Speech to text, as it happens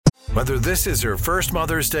Whether this is her first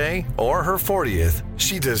Mother's Day or her 40th,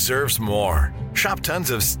 she deserves more. Shop tons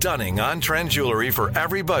of stunning on-trend jewelry for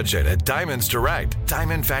every budget at Diamonds Direct.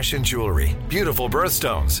 Diamond fashion jewelry, beautiful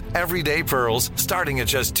birthstones, everyday pearls starting at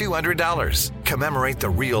just $200. Commemorate the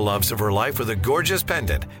real loves of her life with a gorgeous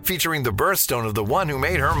pendant featuring the birthstone of the one who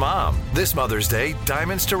made her mom. This Mother's Day,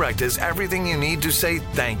 Diamonds Direct is everything you need to say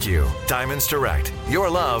thank you. Diamonds Direct, your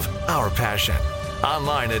love, our passion.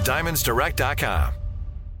 Online at diamondsdirect.com.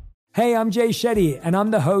 Hey, I'm Jay Shetty, and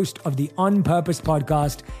I'm the host of the On Purpose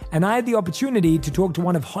podcast, and I had the opportunity to talk to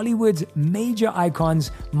one of Hollywood's major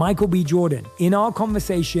icons, Michael B. Jordan. In our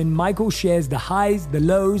conversation, Michael shares the highs, the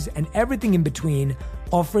lows, and everything in between,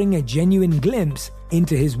 offering a genuine glimpse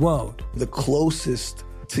into his world. The closest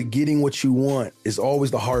to getting what you want is always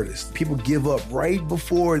the hardest. People give up right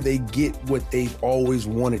before they get what they've always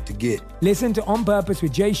wanted to get. Listen to On Purpose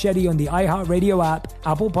with Jay Shetty on the iHeartRadio app,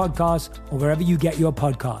 Apple Podcasts, or wherever you get your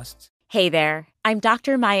podcasts. Hey there, I'm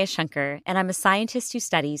Dr. Maya Shankar, and I'm a scientist who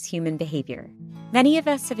studies human behavior. Many of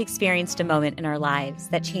us have experienced a moment in our lives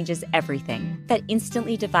that changes everything, that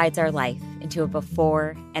instantly divides our life into a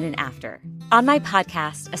before and an after. On my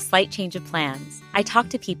podcast, A Slight Change of Plans, I talk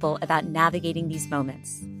to people about navigating these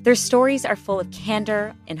moments. Their stories are full of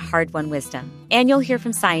candor and hard-won wisdom. And you'll hear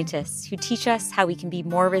from scientists who teach us how we can be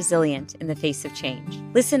more resilient in the face of change.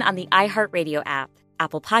 Listen on the iHeartRadio app,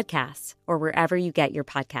 Apple Podcasts, or wherever you get your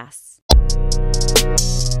podcasts.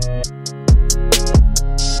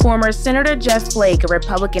 Former Senator Jeff Flake, a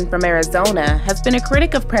Republican from Arizona, has been a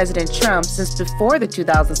critic of President Trump since before the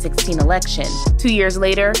 2016 election. 2 years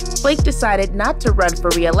later, Flake decided not to run for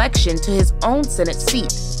re-election to his own Senate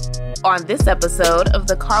seat. On this episode of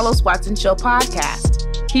the Carlos Watson Show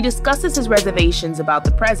podcast, he discusses his reservations about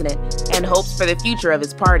the president and hopes for the future of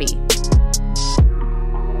his party.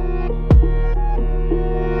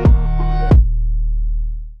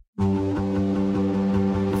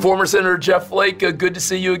 Former Senator Jeff Flake, good to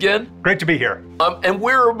see you again. Great to be here. And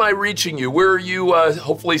where am I reaching you? Where are you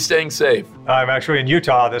hopefully staying safe? I'm actually in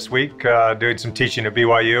Utah this week doing some teaching at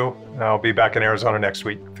BYU. I'll be back in Arizona next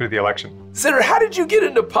week through the election. Senator, how did you get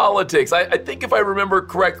into politics? I think if I remember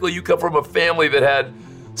correctly, you come from a family that had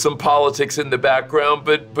some politics in the background,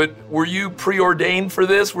 but were you preordained for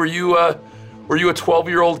this? Were you a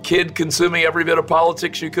 12-year-old kid consuming every bit of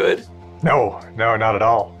politics you could? No, not at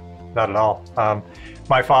all. Not at all.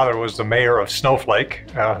 My father was the mayor of Snowflake,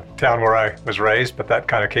 town where I was raised, but that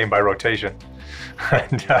kind of came by rotation.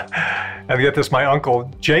 And get this, my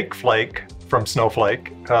uncle Jake Flake from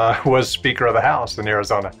Snowflake was Speaker of the House in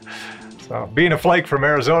Arizona. So being a Flake from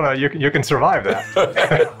Arizona, you can survive that.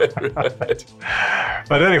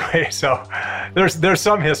 But anyway, so there's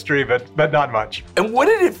some history, but not much. And what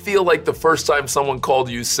did it feel like the first time someone called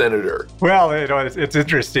you senator? Well, it's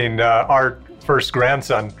interesting. Our first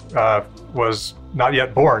grandson was not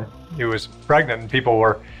yet born. He was pregnant, and people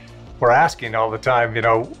were asking all the time,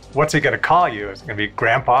 what's he going to call you? Is it going to be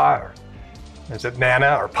Grandpa, or is it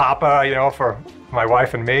Nana or Papa, for my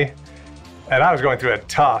wife and me? And I was going through a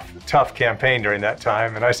tough campaign during that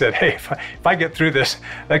time. And I said, hey, if I get through this,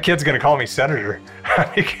 that kid's going to call me senator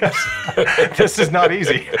because this is not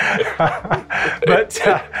easy. but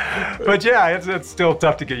yeah, it's still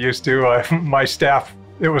tough to get used to. My staff,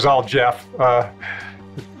 it was all Jeff. A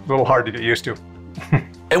little hard to get used to.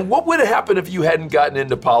 And what would have happened if you hadn't gotten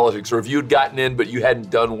into politics, or if you had gotten in but you hadn't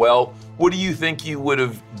done well? What do you think you would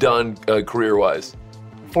have done career-wise?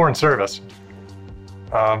 Foreign service.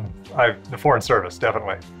 The Foreign Service,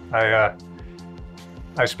 definitely. I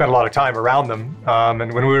spent a lot of time around them.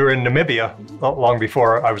 And when we were in Namibia, long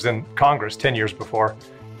before I was in Congress, 10 years before,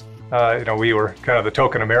 we were kind of the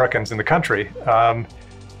token Americans in the country.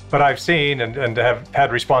 But I've seen and have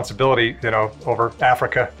had responsibility, over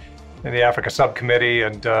Africa, in the Africa subcommittee,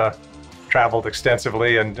 and traveled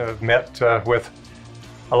extensively and met with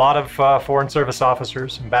a lot of Foreign Service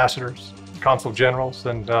officers, ambassadors, consul generals,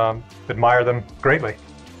 and admire them greatly.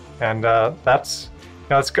 And it's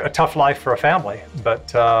a tough life for a family,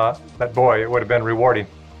 but boy, it would have been rewarding.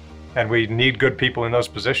 And we need good people in those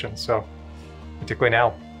positions, so particularly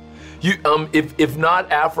now. You, if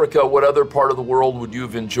not Africa, what other part of the world would you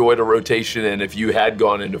have enjoyed a rotation in if you had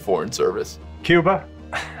gone into Foreign Service? Cuba,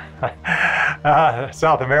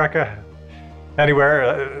 South America,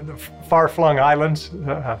 anywhere, far-flung islands,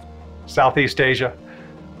 Southeast Asia,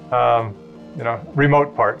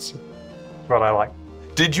 remote parts, what I like.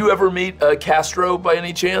 Did you ever meet Castro by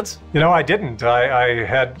any chance? I didn't. I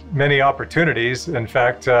had many opportunities. In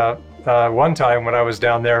fact, one time when I was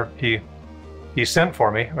down there, he sent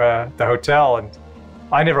for me at the hotel, and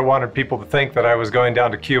I never wanted people to think that I was going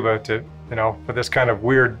down to Cuba to, for this kind of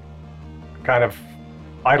weird kind of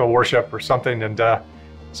idol worship or something, and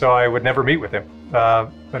so I would never meet with him.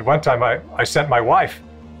 But one time I sent my wife,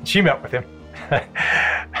 she met with him.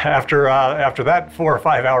 After that 4 or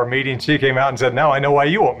 5 hour meeting, she came out and said, "Now I know why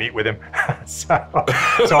you won't meet with him." so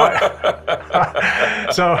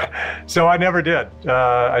I never did.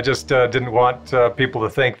 I just didn't want people to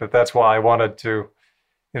think that that's why I wanted to,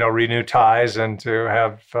 renew ties and to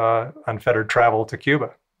have unfettered travel to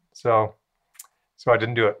Cuba. So I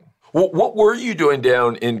didn't do it. What were you doing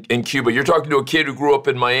down in Cuba? You're talking to a kid who grew up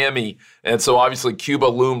in Miami, and so obviously Cuba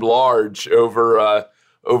loomed large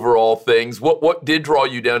over all things. What did draw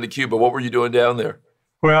you down to Cuba? What were you doing down there?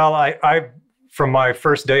 Well, I from my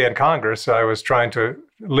first day in Congress, I was trying to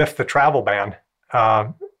lift the travel ban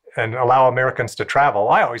and allow Americans to travel.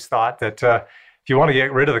 I always thought that if you want to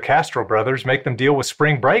get rid of the Castro brothers, make them deal with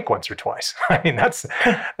spring break once or twice. I mean, that's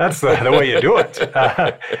the way you do it.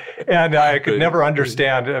 And I could never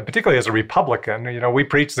understand, particularly as a Republican, we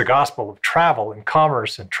preach the gospel of travel and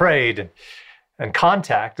commerce and trade and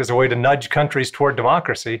contact as a way to nudge countries toward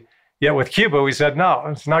democracy. Yet with Cuba, we said, no,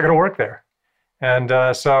 it's not going to work there. And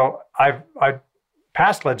so I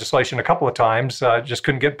passed legislation a couple of times, just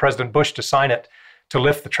couldn't get President Bush to sign it to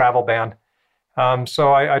lift the travel ban.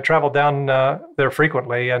 So I traveled down there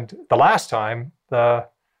frequently. And the last time, the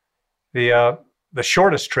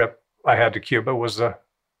shortest trip I had to Cuba was the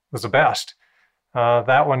best.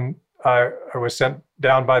 That one, I was sent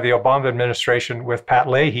down by the Obama administration with Pat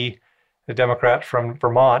Leahy, a Democrat from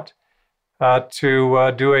Vermont,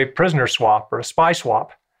 to do a prisoner swap or a spy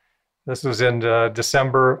swap. This was in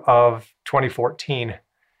December of 2014.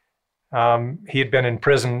 He had been in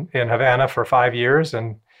prison in Havana for 5 years,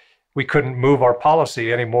 and we couldn't move our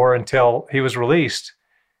policy anymore until he was released.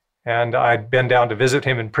 And I'd been down to visit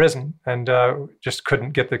him in prison and just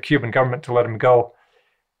couldn't get the Cuban government to let him go.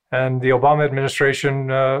 And the Obama administration,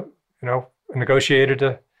 negotiated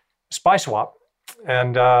a spy swap.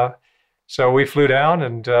 And so we flew down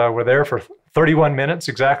and were there for 31 minutes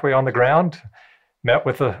exactly on the ground, met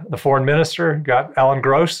with the foreign minister, got Alan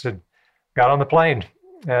Gross, and got on the plane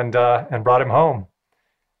and brought him home.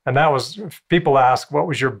 And that was, if people ask, what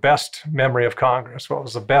was your best memory of Congress? What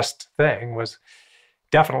was the best thing? Was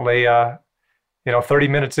definitely, 30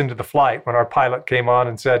 minutes into the flight when our pilot came on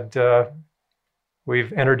and said,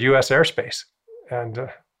 we've entered U.S. airspace. And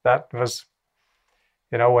that was,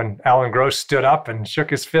 when Alan Gross stood up and shook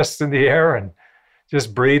his fists in the air and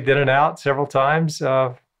just breathed in and out several times,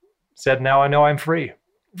 said, now I know I'm free.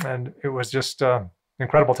 And it was just an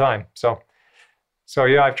incredible time. So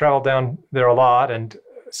yeah, I've traveled down there a lot, and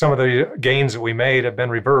some of the gains that we made have been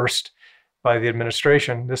reversed by this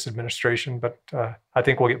administration, but I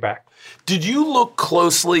think we'll get back. Did you look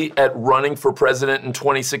closely at running for president in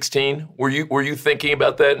 2016? Were you thinking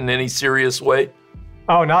about that in any serious way?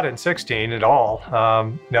 Oh, not in 16 at all.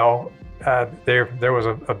 No, there was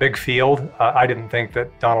a big field. I didn't think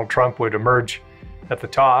that Donald Trump would emerge at the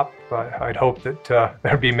top. I'd hoped that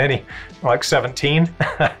there'd be many, like 17,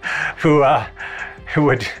 who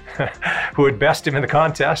would best him in the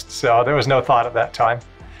contest. So there was no thought at that time.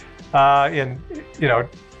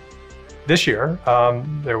 This year,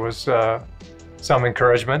 there was some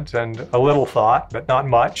encouragement and a little thought, but not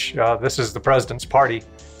much. This is the president's party,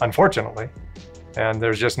 unfortunately, and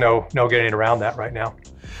there's just no getting around that right now.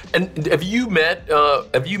 And have you met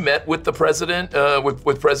with the president,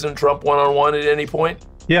 with President Trump one-on-one at any point?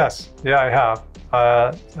 Yes, yeah, I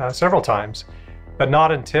have several times, but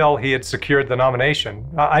not until he had secured the nomination.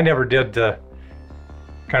 I never did the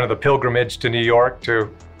pilgrimage to New York to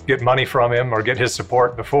get money from him or get his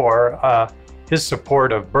support before. His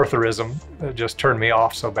support of birtherism just turned me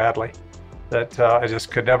off so badly that I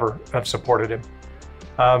just could never have supported him.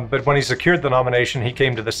 But when he secured the nomination, he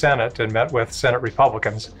came to the Senate and met with Senate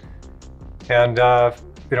Republicans. And, there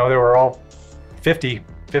were all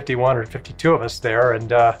 51 or 52 of us there.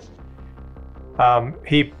 And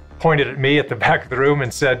he pointed at me at the back of the room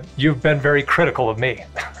and said, "You've been very critical of me."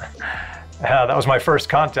 That was my first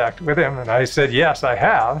contact with him. And I said, "Yes, I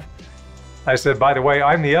have." I said, "By the way,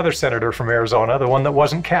 I'm the other senator from Arizona, the one that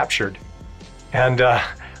wasn't captured." And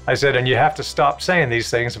I said, "And you have to stop saying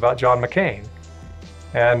these things about John McCain."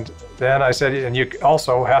 And then I said, "And you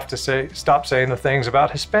also have to stop saying the things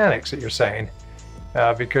about Hispanics that you're saying,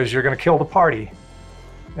 because you're going to kill the party."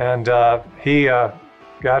 And he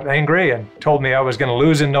got angry and told me I was going to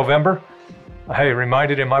lose in November. I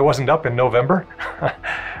reminded him I wasn't up in November.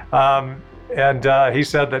 And he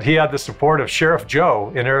said that he had the support of Sheriff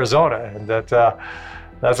Joe in Arizona, and that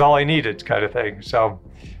that's all he needed, kind of thing. So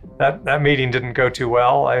that meeting didn't go too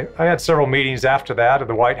well. I had several meetings after that at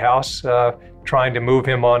the White House, trying to move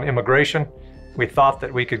him on immigration. We thought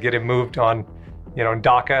that we could get him moved on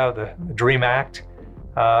DACA, the DREAM Act,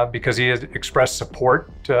 because he has expressed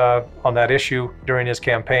support on that issue during his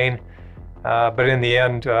campaign. But in the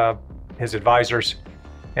end, his advisors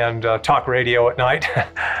and talk radio at night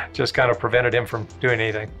just kind of prevented him from doing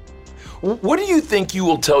anything. What do you think you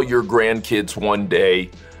will tell your grandkids one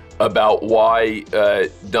day about why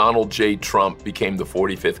Donald J. Trump became the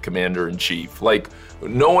 45th Commander-in-Chief? Like,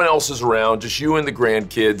 no one else is around, just you and the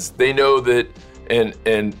grandkids. They know that,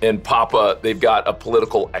 and Papa, they've got a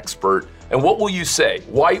political expert. And what will you say?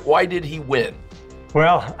 Why did he win?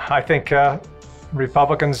 Well, I think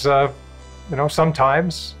Republicans,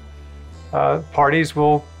 sometimes parties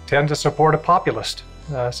will tend to support a populist,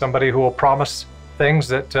 somebody who will promise things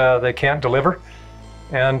that they can't deliver,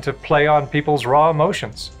 and to play on people's raw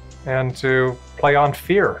emotions, and to play on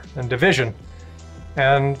fear and division.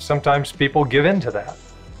 And sometimes people give in to that,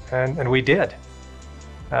 and we did.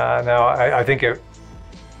 Now, I think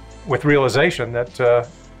with realization that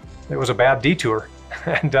it was a bad detour,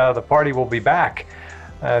 and the party will be back,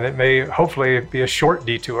 and it may hopefully be a short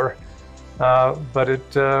detour, but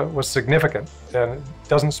it was significant, and it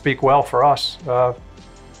doesn't speak well for us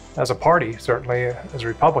as a party, certainly as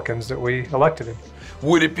Republicans, that we elected him.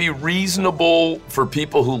 Would it be reasonable for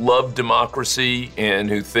people who love democracy and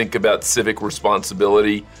who think about civic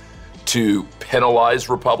responsibility to penalize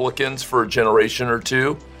Republicans for a generation or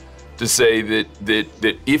two? To say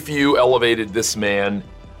that if you elevated this man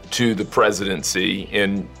to the presidency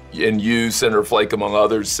and you, Senator Flake, among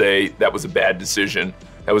others, say that was a bad decision,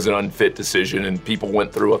 that was an unfit decision, and people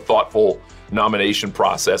went through a thoughtful nomination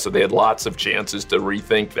process, so they had lots of chances to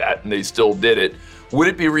rethink that, and they still did it. Would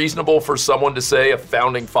it be reasonable for someone to say, a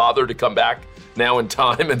founding father, to come back now in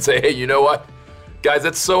time and say, hey, you know what? Guys,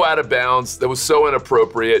 that's so out of bounds. That was so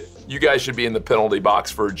inappropriate. You guys should be in the penalty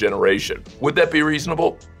box for a generation. Would that be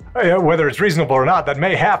reasonable? Whether it's reasonable or not, that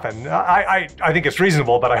may happen. I think it's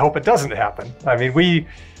reasonable, but I hope it doesn't happen. I mean,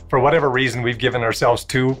 for whatever reason, we've given ourselves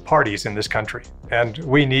two parties in this country, and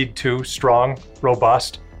we need two strong,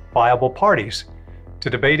 robust, viable parties to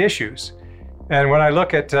debate issues. And when I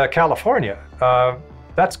look at California,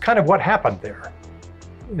 that's kind of what happened there.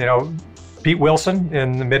 Pete Wilson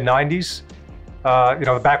in the mid-90s,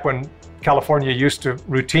 back when California used to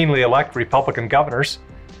routinely elect Republican governors,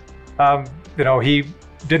 he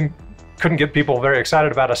couldn't get people very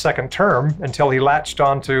excited about a second term until he latched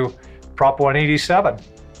onto Prop 187,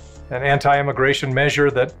 an anti-immigration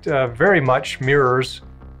measure that very much mirrors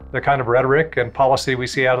the kind of rhetoric and policy we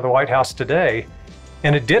see out of the White House today.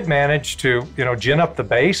 And it did manage to, gin up the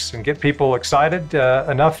base and get people excited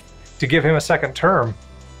enough to give him a second term.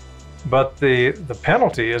 But the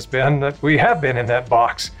penalty has been that we have been in that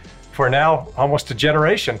box for now almost a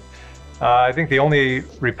generation. I think the only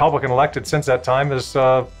Republican elected since that time is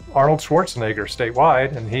Arnold Schwarzenegger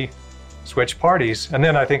statewide, and he switched parties. And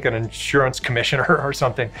then I think an insurance commissioner or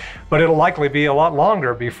something. But it'll likely be a lot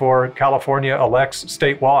longer before California elects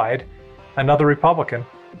statewide another Republican.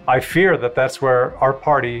 I fear that that's where our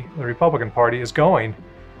party, the Republican Party, is going.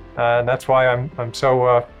 And that's why I'm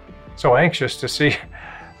so anxious to see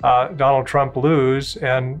Donald Trump lose,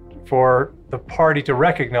 and for the party to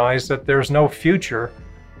recognize that there's no future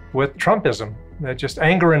with Trumpism. That just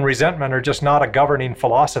anger and resentment are just not a governing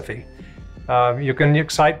philosophy. You can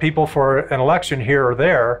excite people for an election here or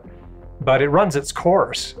there, but it runs its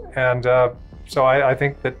course. And so I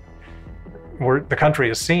think that the country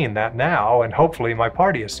is seeing that now, and hopefully my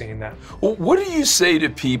party is seeing that. Well, what do you say to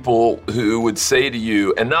people who would say to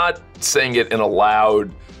you, and not saying it in a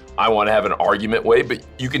loud, I want to have an argument way, but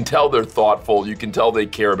you can tell they're thoughtful, you can tell they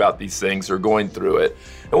care about these things, they're going through it.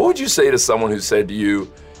 And what would you say to someone who said to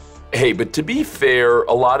you, hey, but to be fair,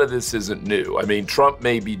 a lot of this isn't new. I mean, Trump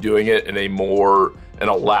may be doing it in a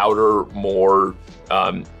louder, more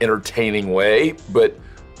entertaining way, but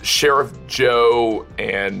Sheriff Joe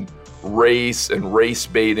and race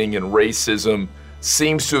baiting and racism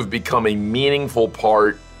seems to have become a meaningful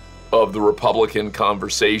part of the Republican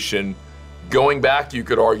conversation, going back, you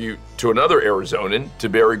could argue, to another Arizonan, to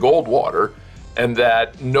Barry Goldwater, and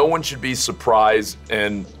that no one should be surprised,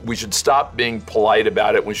 and we should stop being polite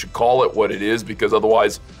about it. We should call it what it is, because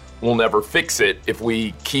otherwise we'll never fix it if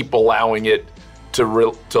we keep allowing it to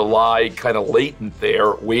lie kind of latent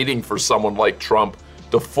there, waiting for someone like Trump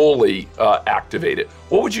to fully activate it.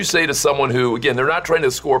 What would you say to someone who, again, they're not trying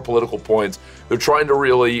to score political points, they're trying to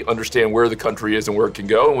really understand where the country is and where it can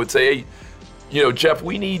go, and would say, hey, Jeff,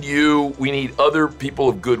 we need you, we need other people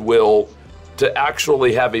of goodwill to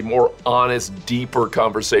actually have a more honest, deeper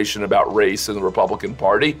conversation about race in the Republican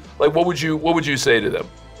Party? Like, what would you say to them?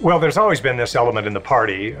 Well, there's always been this element in the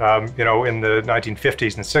party. In the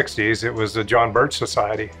 1950s and 60s, it was the John Birch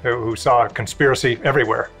Society who saw conspiracy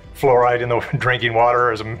everywhere. Fluoride in the drinking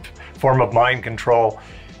water as a form of mind control.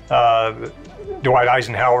 Dwight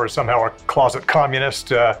Eisenhower is somehow a closet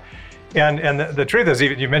communist. And the truth is,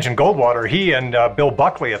 you mentioned Goldwater, he and Bill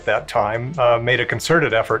Buckley at that time made a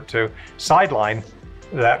concerted effort to sideline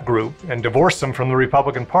that group and divorce them from the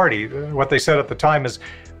Republican Party. What they said at the time is,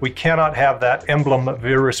 we cannot have that emblem of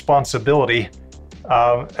irresponsibility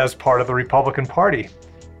as part of the Republican Party.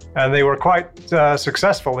 And they were quite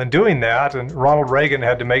successful in doing that, and Ronald Reagan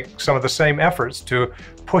had to make some of the same efforts to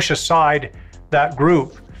push aside that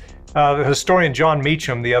group. The historian John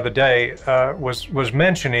Meacham the other day was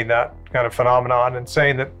mentioning that kind of phenomenon and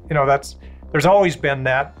saying that there's always been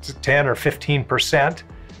that 10 or 15%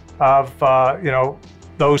 of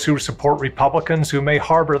those who support Republicans who may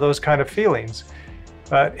harbor those kind of feelings.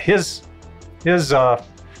 His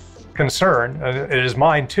concern, and it is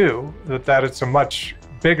mine too, that it's a much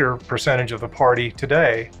bigger percentage of the party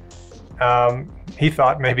today. He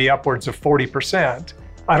thought maybe upwards of 40%.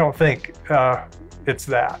 I don't think it's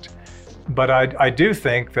that. But I do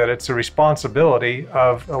think that it's a responsibility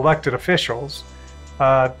of elected officials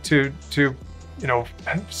to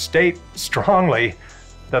state strongly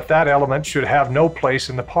that element should have no place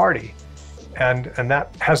in the party. And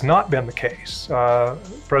that has not been the case.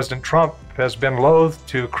 President Trump has been loath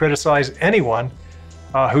to criticize anyone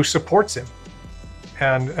who supports him.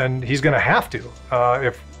 And he's going to have to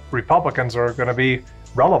if Republicans are going to be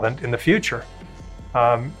relevant in the future.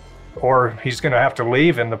 Or he's going to have to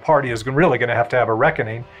leave and the party is really going to have a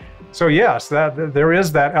reckoning. So yes, there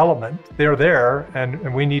is that element. They're there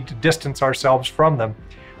and we need to distance ourselves from them.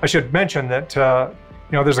 I should mention that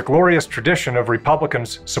there's a glorious tradition of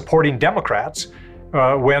Republicans supporting Democrats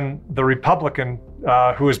when the Republican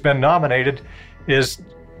who has been nominated is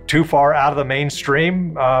too far out of the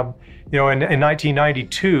mainstream. In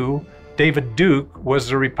 1992, David Duke was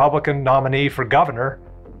the Republican nominee for governor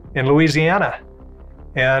in Louisiana.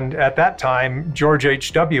 And at that time, George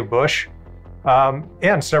H.W. Bush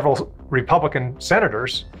and several Republican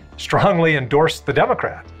senators strongly endorsed the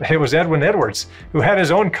Democrat. It was Edwin Edwards, who had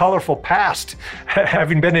his own colorful past,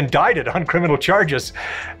 having been indicted on criminal charges.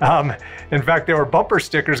 In fact, there were bumper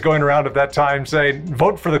stickers going around at that time saying,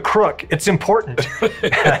 "Vote for the crook, it's important."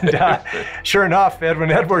 And sure enough,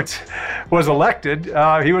 Edwin Edwards was elected.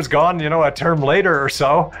 He was gone, a term later or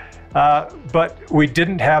so. But we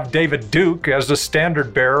didn't have David Duke as the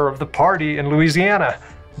standard bearer of the party in Louisiana.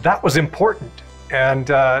 That was important. And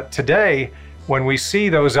today, when we see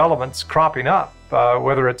those elements cropping up,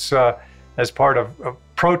 whether it's as part of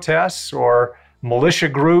protests or militia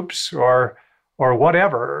groups or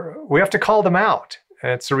whatever, we have to call them out.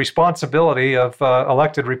 It's the responsibility of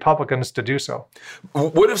elected Republicans to do so.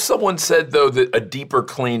 What if someone said, though, that a deeper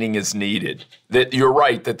cleaning is needed? That you're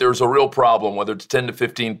right, that there's a real problem, whether it's 10 to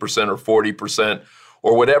 15% or 40%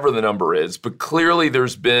 or whatever the number is, but clearly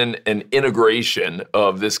there's been an integration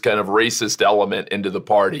of this kind of racist element into the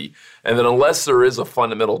party, and that unless there is a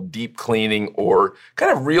fundamental deep cleaning or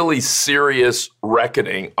kind of really serious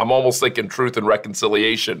reckoning, I'm almost thinking Truth and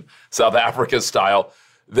Reconciliation, South Africa style,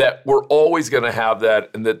 that we're always going to have that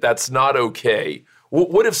and that's not okay.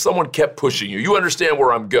 What if someone kept pushing you? You understand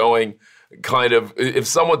where I'm going, kind of. If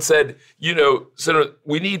someone said, Senator,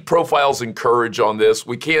 we need profiles and courage on this.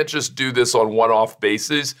 We can't just do this on one-off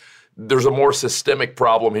basis. There's a more systemic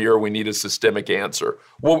problem here. We need a systemic answer.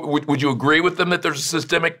 Well, would you agree with them that there's a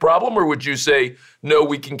systemic problem, or would you say, no,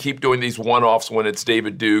 we can keep doing these one-offs when it's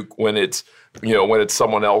David Duke, when it's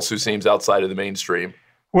someone else who seems outside of the mainstream?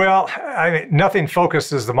 Well, nothing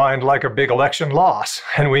focuses the mind like a big election loss,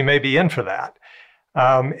 and we may be in for that.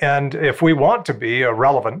 And if we want to be a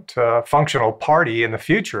relevant, functional party in the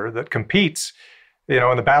future that competes,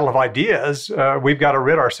 in the battle of ideas, we've got to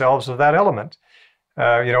rid ourselves of that element.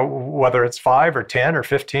 Whether it's 5 or 10 or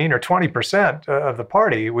 15 or 20% of the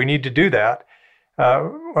party, we need to do that.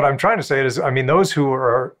 What I'm trying to say is, those who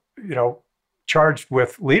are, charged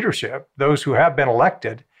with leadership, those who have been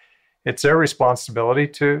elected, it's their responsibility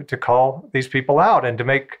to call these people out and to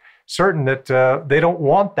make certain that they don't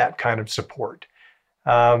want that kind of support,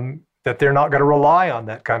 that they're not going to rely on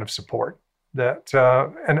that kind of support.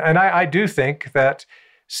 I do think that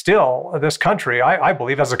still this country, I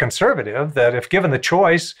believe as a conservative, that if given the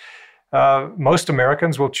choice, most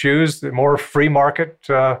Americans will choose the more free market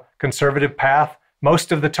conservative path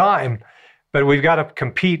most of the time. But we've got to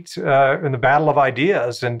compete in the battle of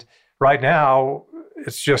ideas. And right now,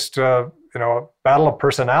 it's just a battle of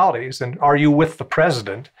personalities. And are you with the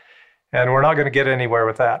president? And we're not going to get anywhere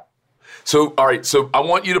with that. So, all right. So I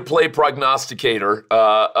want you to play prognosticator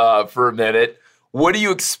for a minute. What do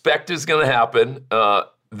you expect is going to happen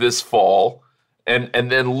this fall?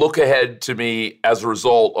 And then look ahead to me as a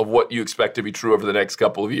result of what you expect to be true over the next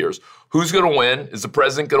couple of years. Who's going to win? Is the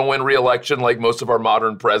president going to win re-election like most of our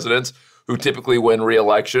modern presidents who typically win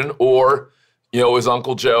re-election? Or, is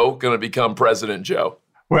Uncle Joe going to become President Joe?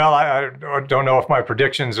 Well, I don't know if my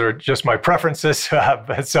predictions are just my preferences.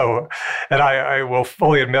 And I will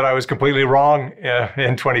fully admit I was completely wrong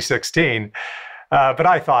in 2016. But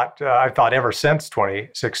I thought ever since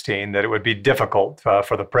 2016 that it would be difficult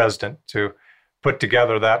for the president to put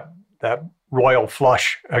together that royal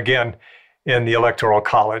flush again in the Electoral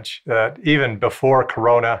College. Even before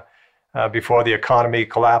Corona, before the economy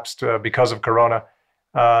collapsed because of Corona,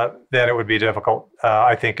 then it would be difficult.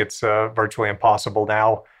 I think it's virtually impossible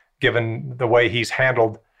now, given the way he's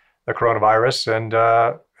handled the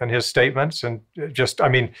coronavirus and his statements. And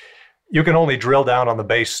you can only drill down on the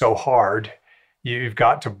base so hard. You've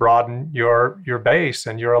got to broaden your base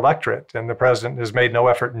and your electorate, and the president has made no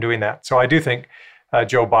effort in doing that. So I do think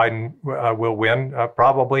Joe Biden will win,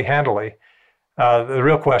 probably handily. The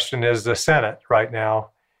real question is the Senate right now.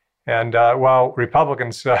 And while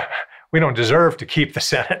Republicans, we don't deserve to keep the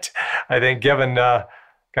Senate, I think given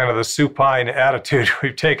kind of the supine attitude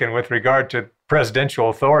we've taken with regard to presidential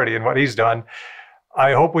authority and what he's done,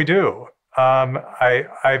 I hope we do.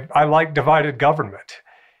 I like divided government.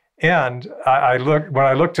 And when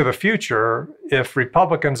I look to the future, if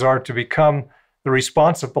Republicans are to become the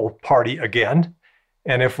responsible party again,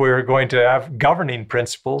 and if we're going to have governing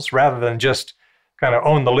principles rather than just kind of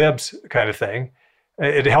own the libs kind of thing,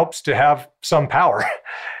 it helps to have some power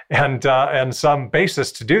and some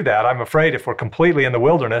basis to do that. I'm afraid if we're completely in the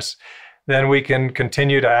wilderness, then we can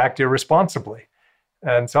continue to act irresponsibly.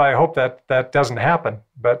 And so I hope that doesn't happen.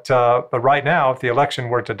 But right now, if the election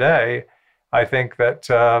were today, I think that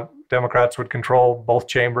Democrats would control both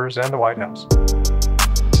chambers and the White House.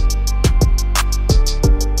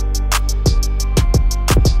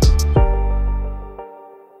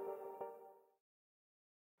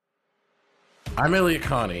 I'm Elliot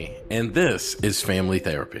Connie, and this is Family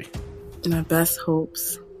Therapy. My best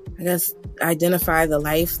hopes, I guess, identify the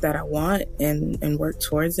life that I want and work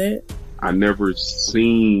towards it. I never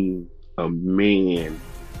seen a man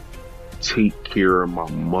take care of my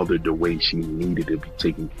mother the way she needed to be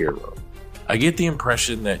taken care of. I get the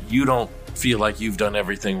impression that you don't feel like you've done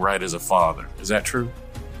everything right as a father. Is that true?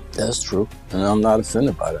 That's true, and I'm not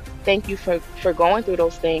offended by that. Thank you for going through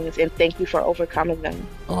those things, and thank you for overcoming them.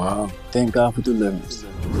 Wow. Thank God for deliverance.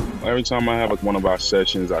 Every time I have one of our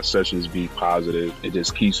sessions be positive. It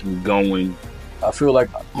just keeps me going. I feel like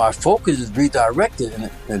my focus is redirected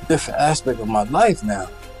in a different aspect of my life now.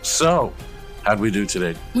 So, how'd we do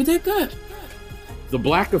today? We did good. The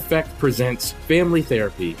Black Effect presents Family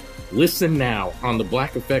Therapy. Listen now on the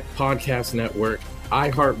Black Effect Podcast Network,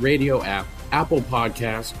 iHeartRadio app, Apple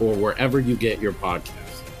Podcasts, or wherever you get your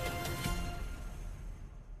podcasts.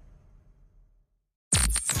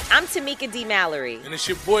 I'm Tamika D. Mallory. And it's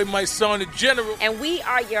your boy, my son, the General. And we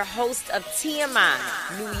are your hosts of TMI.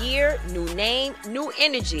 New year, new name, new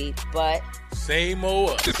energy, but same old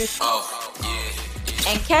us. Oh,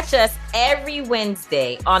 yeah. And catch us every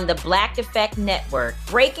Wednesday on the Black Effect Network,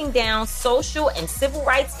 breaking down social and civil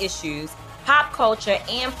rights issues, pop culture,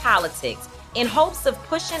 and politics, in hopes of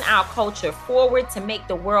pushing our culture forward to make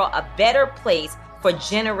the world a better place for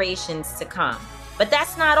generations to come. But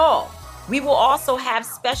that's not all. We will also have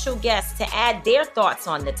special guests to add their thoughts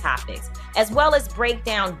on the topics, as well as break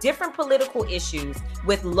down different political issues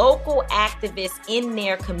with local activists in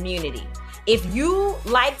their community. If you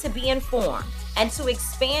like to be informed and to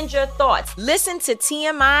expand your thoughts, listen to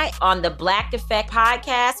TMI on the Black Effect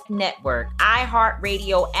Podcast Network,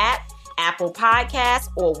 iHeartRadio app, Apple Podcasts,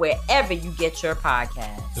 or wherever you get your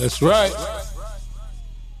podcasts. That's right.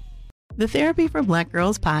 The Therapy for Black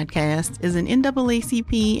Girls podcast is an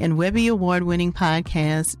NAACP and Webby Award-winning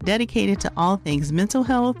podcast dedicated to all things mental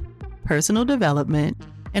health, personal development,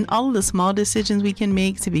 and all of the small decisions we can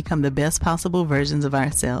make to become the best possible versions of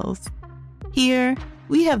ourselves. Here,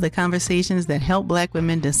 we have the conversations that help Black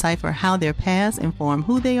women decipher how their past inform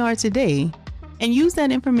who they are today, and use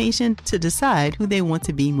that information to decide who they want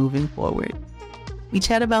to be moving forward. We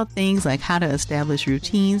chat about things like how to establish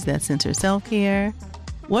routines that center self-care,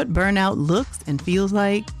 what burnout looks and feels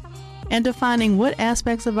like, and defining what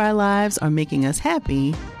aspects of our lives are making us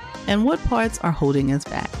happy and what parts are holding us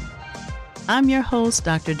back. I'm your host,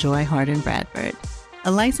 Dr. Joy Harden Bradford,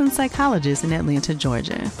 a licensed psychologist in Atlanta,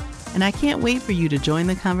 Georgia, and I can't wait for you to join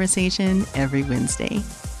the conversation every Wednesday.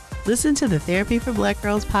 Listen to the Therapy for Black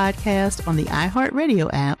Girls podcast on the iHeartRadio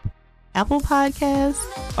app, Apple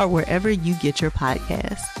Podcasts, or wherever you get your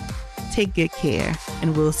podcasts. Take good care,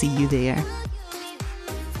 and we'll see you there.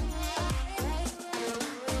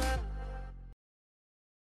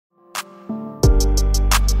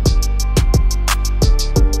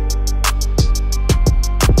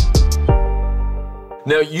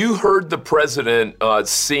 Now, you heard the president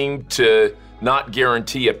seem to not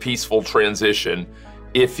guarantee a peaceful transition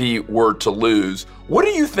if he were to lose. What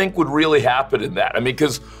do you think would really happen in that? I mean,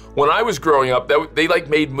 because when I was growing up, they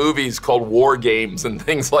made movies called War Games and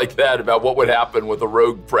things like that about what would happen with a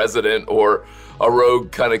rogue president or a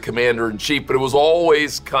rogue kind of commander-in-chief, but it was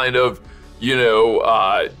always kind of,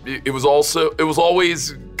 it was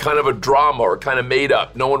always kind of a drama or kind of made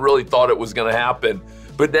up. No one really thought it was going to happen.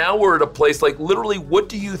 But now we're at a place like, literally, what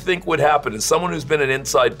do you think would happen? As someone who's been an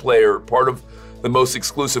inside player, part of the most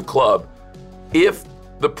exclusive club, if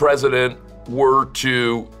the president were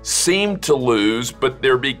to seem to lose, but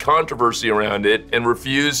there be controversy around it and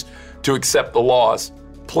refuse to accept the loss,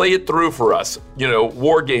 play it through for us,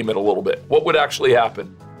 war game it a little bit. What would actually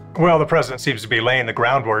happen? Well, the president seems to be laying the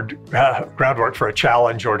groundwork for a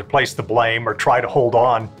challenge or to place the blame or try to hold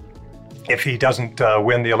on if he doesn't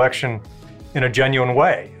win the election in a genuine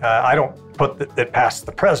way. I don't put it past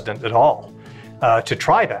the president at all to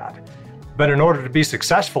try that. But in order to be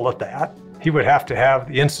successful at that, he would have to have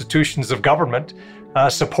the institutions of government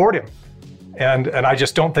support him. And I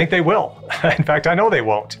just don't think they will. In fact, I know they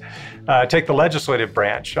won't. Take the legislative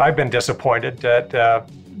branch. I've been disappointed that,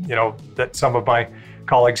 that some of my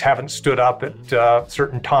colleagues haven't stood up at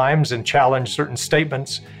certain times and challenged certain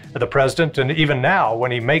statements of the president. And even now,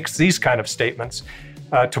 when he makes these kind of statements,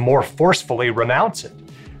 to more forcefully renounce it.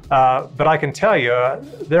 But I can tell you,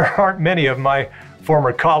 there aren't many of my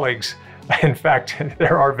former colleagues. In fact,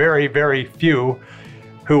 there are very, very few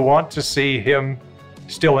who want to see him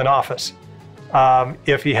still in office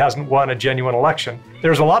if he hasn't won a genuine election.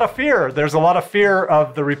 There's a lot of fear. There's a lot of fear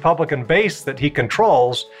of the Republican base that he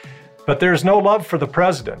controls, but there's no love for the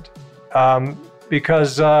president.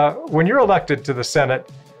 Because when you're elected to the Senate,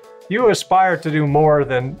 you aspire to do more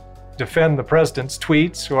than defend the president's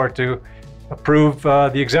tweets or to approve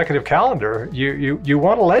the executive calendar. You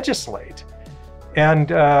want to legislate. And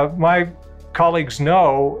my colleagues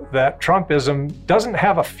know that Trumpism doesn't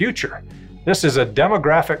have a future. This is a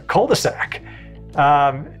demographic cul-de-sac.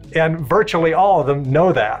 And virtually all of them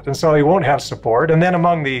know that. And so he won't have support. And then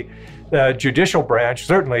among the judicial branch,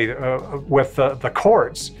 certainly with the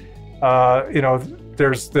courts,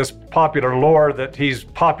 there's this popular lore that he's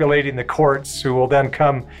populating the courts who will then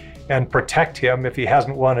come and protect him if he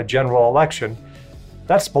hasn't won a general election.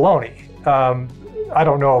 That's baloney. I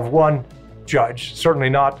don't know of one judge, certainly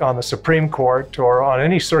not on the Supreme Court or on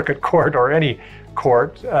any circuit court or any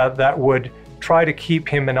court, that would try to keep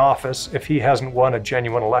him in office if he hasn't won a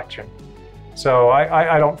genuine election. So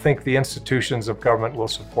I don't think the institutions of government will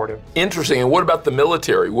support him. Interesting. And what about the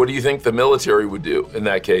military? What do you think the military would do in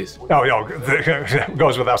that case? It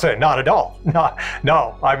goes without saying, not at all.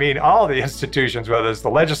 No. I mean, all the institutions, whether it's the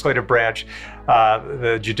legislative branch,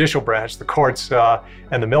 the judicial branch, the courts,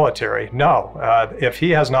 and the military, no. If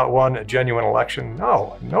he has not won a genuine election,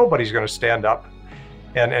 no, nobody's going to stand up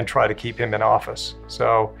and try to keep him in office.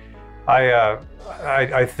 So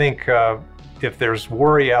I think if there's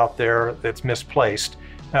worry out there that's misplaced.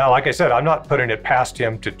 Like I said, I'm not putting it past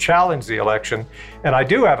him to challenge the election. And I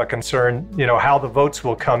do have a concern, how the votes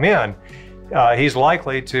will come in. He's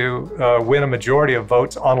likely to win a majority of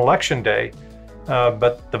votes on election day,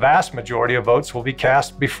 but the vast majority of votes will be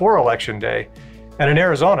cast before election day. And in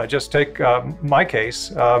Arizona, just take my case,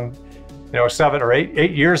 7 or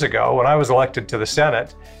 8 years ago when I was elected to the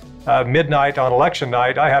Senate, midnight on election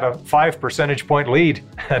night, I had a 5 percentage point lead,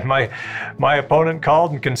 and my opponent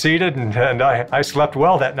called and conceded, and I slept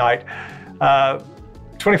well that night.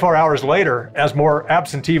 24 hours later, as more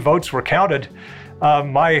absentee votes were counted,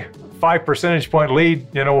 my 5 percentage point lead,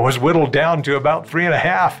 was whittled down to about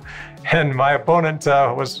 3.5, and my opponent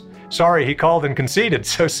was sorry he called and conceded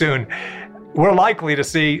so soon. We're likely to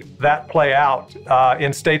see that play out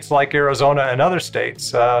in states like Arizona and other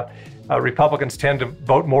states. Republicans tend to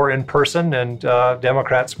vote more in person, and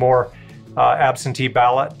Democrats more absentee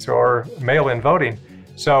ballot or mail-in voting.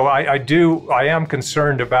 So I am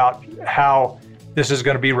concerned about how this is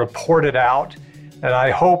going to be reported out, and I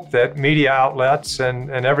hope that media outlets and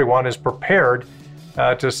everyone is prepared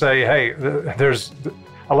to say, hey,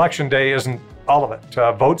 election day isn't all of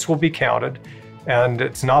it. Votes will be counted, and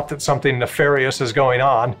it's not that something nefarious is going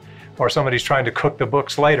on or somebody's trying to cook the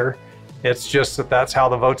books later. It's just that that's how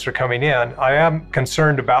the votes are coming in. I am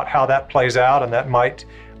concerned about how that plays out, and that might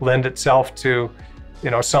lend itself to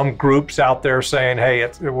some groups out there saying, hey,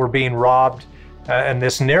 we're being robbed. And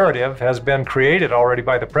this narrative has been created already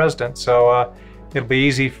by the president. So it'll be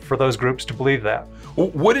easy for those groups to believe that.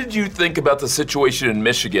 What did you think about the situation in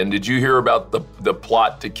Michigan? Did you hear about the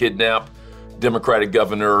plot to kidnap Democratic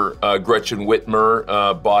Governor Gretchen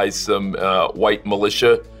Whitmer by some white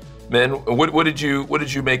militia men? What did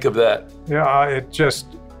you make of that? Yeah, it's just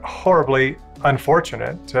horribly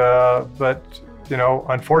unfortunate, but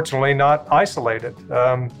unfortunately not isolated.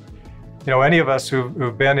 Any of us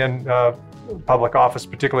who've been in public office,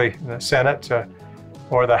 particularly the Senate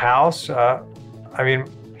or the House,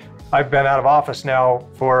 I've been out of office now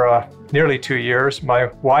for nearly 2 years. My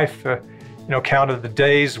wife, counted the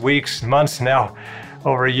days, weeks, months now,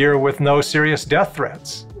 over a year with no serious death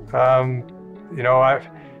threats. The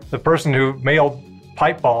person who mailed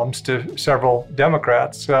pipe bombs to several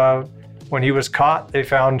Democrats, when he was caught, they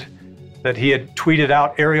found that he had tweeted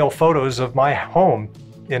out aerial photos of my home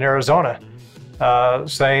in Arizona,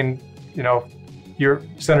 saying,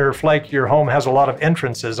 Senator Flake, your home has a lot of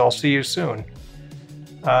entrances. I'll see you soon.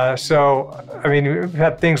 We've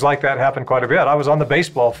had things like that happen quite a bit. I was on the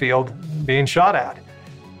baseball field being shot at.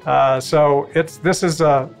 This is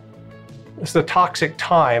a toxic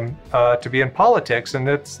time to be in politics, and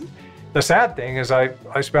the sad thing is I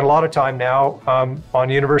spend a lot of time now on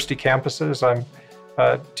university campuses. I'm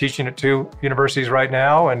teaching at 2 universities right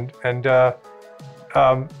now, and to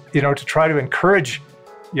try to encourage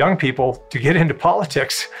young people to get into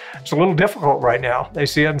politics. It's a little difficult right now. They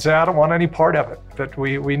see it and say, I don't want any part of it. But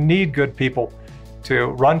we need good people to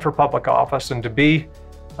run for public office and to be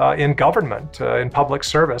in government, in public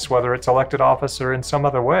service, whether it's elected office or in some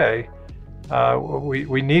other way.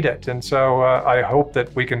 We need it. And so I hope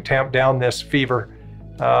that we can tamp down this fever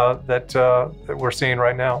that we're seeing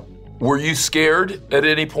right now. Were you scared at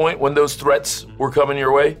any point when those threats were coming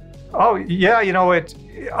your way? Oh, yeah.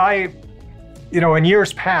 In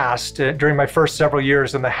years past, during my first several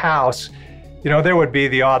years in the House, there would be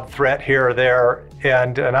the odd threat here or there,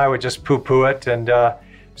 and I would just poo-poo it, and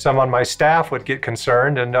some on my staff would get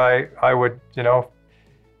concerned, and I would,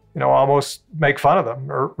 almost make fun of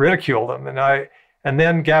them or ridicule them, and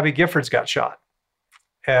then Gabby Giffords got shot,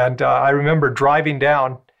 and I remember driving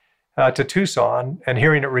down to Tucson and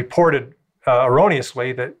hearing it reported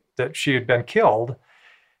erroneously that she had been killed,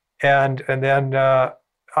 and then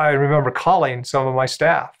I remember calling some of my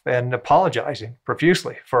staff and apologizing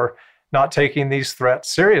profusely for not taking these threats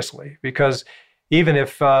seriously, because even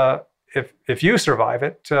if you survive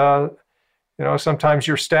it, sometimes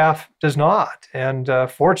your staff does not. And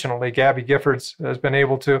fortunately, Gabby Giffords has been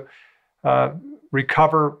able to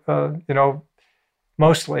recover,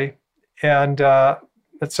 mostly, and that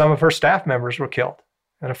some of her staff members were killed,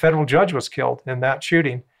 and a federal judge was killed in that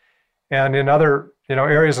shooting, and in other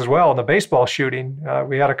areas as well. In the baseball shooting,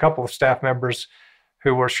 we had a couple of staff members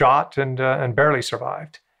who were shot and barely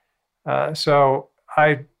survived. So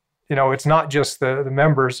it's not just the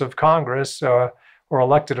members of Congress or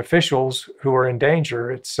elected officials who are in danger.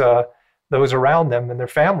 It's those around them and their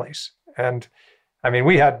families. And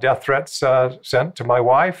we had death threats sent to my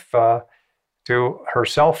wife, to her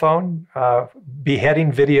cell phone,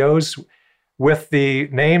 beheading videos with the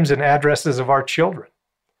names and addresses of our children.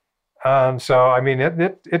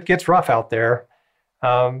 It gets rough out there,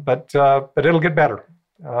 but it'll get better.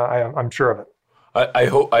 I'm sure of it. I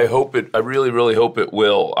hope it. I really, really hope it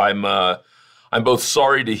will. I'm both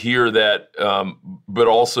sorry to hear that, but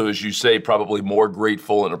also, as you say, probably more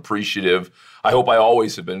grateful and appreciative. I hope I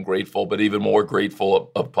always have been grateful, but even more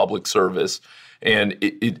grateful of public service.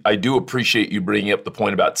 And I do appreciate you bringing up the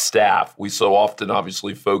point about staff. We so often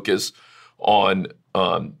obviously focus on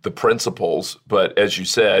the principals, but as you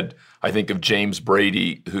said, I think of James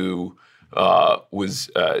Brady, who was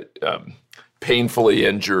painfully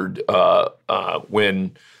injured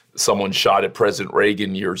when someone shot at President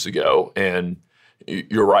Reagan years ago. And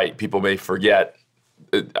you're right, people may forget.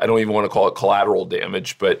 I don't even want to call it collateral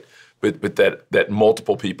damage, but that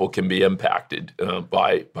multiple people can be impacted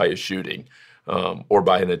by a shooting or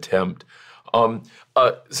by an attempt.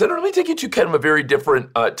 Senator, let me take you to kind of a very different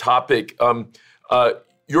topic.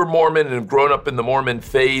 You're Mormon and have grown up in the Mormon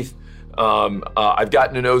faith. I've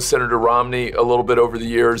gotten to know Senator Romney a little bit over the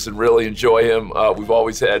years and really enjoy him. We've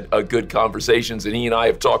always had good conversations, and he and I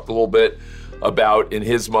have talked a little bit about, in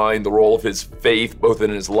his mind, the role of his faith, both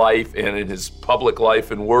in his life and in his public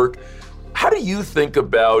life and work. How do you think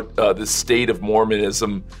about the state of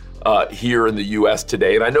Mormonism here in the U.S.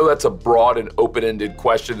 today? And I know that's a broad and open-ended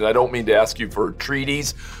question, and I don't mean to ask you for a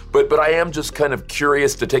treatise, but I am just kind of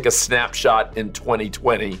curious to take a snapshot in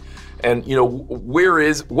 2020. And,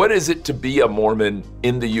 what is it to be a Mormon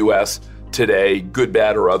in the U.S. today, good,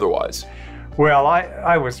 bad, or otherwise? Well,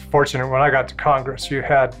 I was fortunate when I got to Congress. You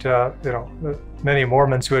had, many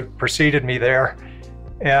Mormons who had preceded me there,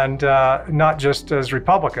 and not just as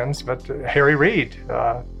Republicans, but Harry Reid,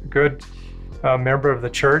 a good member of the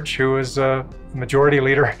church who was a majority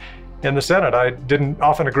leader in the Senate. I didn't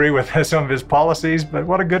often agree with some of his policies, but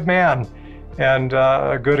what a good man and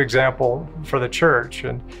a good example for the church.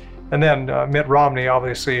 And then Mitt Romney,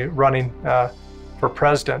 obviously running for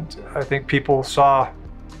president. I think people saw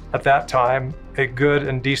at that time a good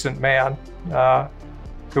and decent man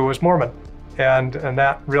who was Mormon. And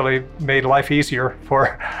that really made life easier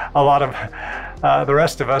for a lot of the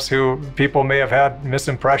rest of us who people may have had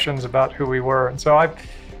misimpressions about who we were. And so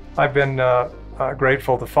I've been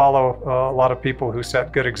grateful to follow a lot of people who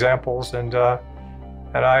set good examples, and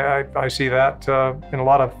I see that in a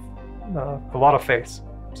lot of faiths.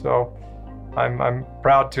 So I'm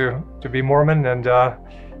proud to be Mormon, and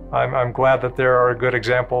I'm glad that there are good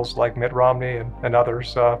examples like Mitt Romney and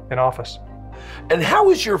others in office. And how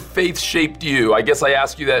has your faith shaped you? I guess I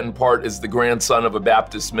ask you that in part as the grandson of a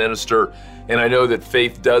Baptist minister, and I know that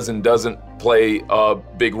faith does and doesn't play a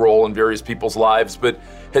big role in various people's lives, but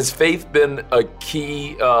has faith been a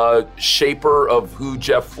key shaper of who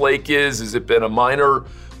Jeff Flake is? Has it been a minor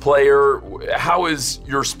player? How has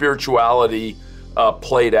your spirituality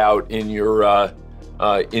played out in your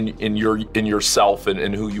in yourself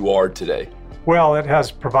and who you are today? Well, it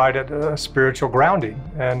has provided a spiritual grounding,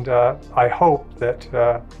 and I hope that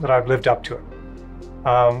I've lived up to it.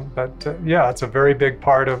 It's a very big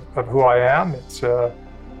part of who I am. It's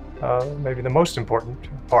maybe the most important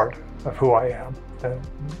part of who I am,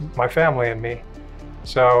 my family and me.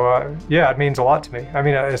 So it means a lot to me. I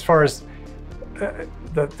mean, as far as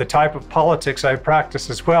the type of politics I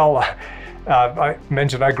practice as well, I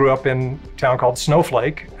mentioned I grew up in a town called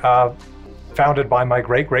Snowflake, founded by my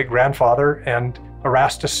great-great-grandfather and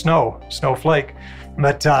Erastus Snowflake.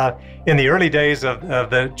 But in the early days of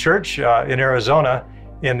the church in Arizona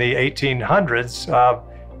in the 1800s,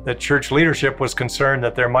 the church leadership was concerned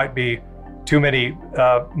that there might be too many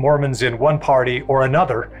Mormons in one party or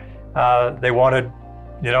another. They wanted,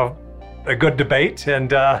 a good debate and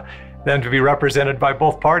then to be represented by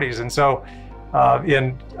both parties. And so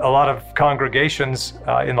in a lot of congregations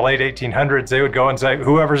in the late 1800s, they would go and say,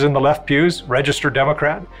 whoever's in the left pews, register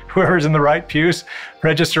Democrat. Whoever's in the right pews,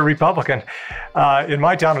 register Republican. In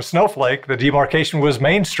my town of Snowflake, the demarcation was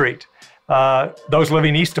Main Street. Those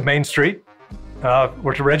living east of Main Street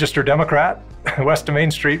were to register Democrat, west of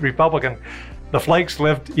Main Street, Republican. The Flakes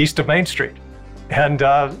lived east of Main Street. And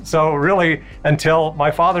so really, until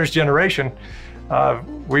my father's generation,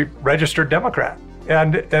 we registered Democrat.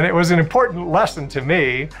 And it was an important lesson to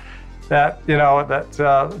me that,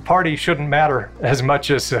 that party shouldn't matter as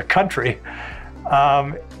much as a country.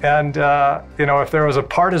 If there was a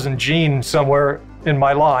partisan gene somewhere in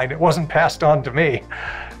my line, it wasn't passed on to me.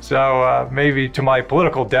 So maybe to my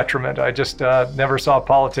political detriment, I just never saw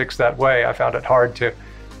politics that way. I found it hard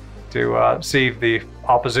to see the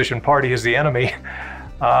opposition party as the enemy.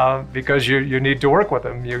 Because you need to work with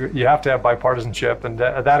them. You have to have bipartisanship, and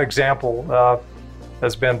that example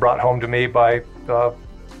has been brought home to me by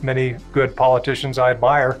many good politicians I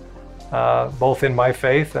admire, both in my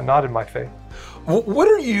faith and not in my faith. What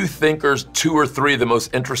do you think are 2 or 3 of the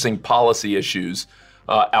most interesting policy issues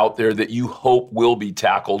out there that you hope will be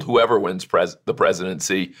tackled, whoever wins the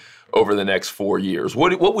presidency over the next 4 years?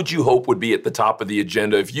 What would you hope would be at the top of the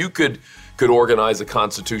agenda if you could organize a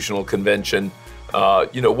constitutional convention?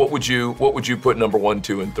 What would you put number 1,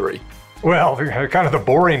 2, and 3? Well, kind of the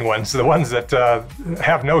boring ones, the ones that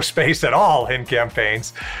have no space at all in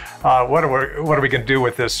campaigns. What are we going to do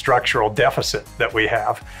with this structural deficit that we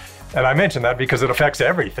have? And I mention that because it affects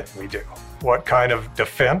everything we do. What kind of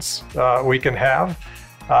defense we can have,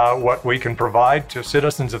 what we can provide to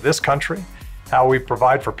citizens of this country, how we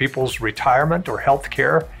provide for people's retirement or health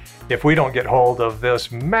care. If we don't get hold of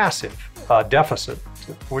this massive deficit,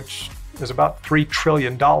 which is about $3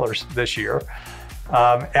 trillion this year,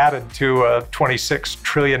 added to a $26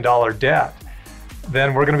 trillion debt,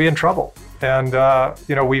 then we're going to be in trouble. And,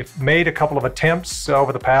 we've made a couple of attempts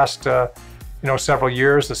over the past, several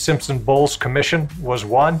years. The Simpson-Bowles Commission was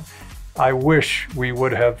one. I wish we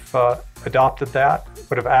would have adopted that,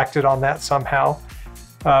 would have acted on that somehow.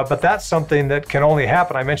 But that's something that can only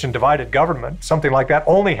happen. I mentioned divided government. Something like that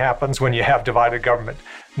only happens when you have divided government.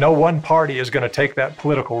 No one party is going to take that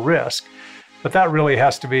political risk. But that really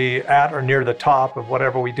has to be at or near the top of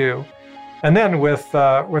whatever we do. And then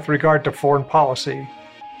with regard to foreign policy,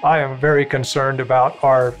 I am very concerned about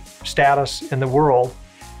our status in the world.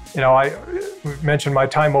 I mentioned my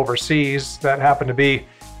time overseas. That happened to be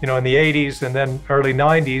in the 80s and then early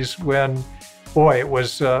 90s when, boy, it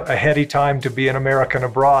was a heady time to be an American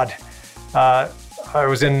abroad. I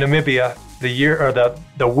was in Namibia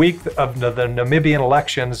the week of the Namibian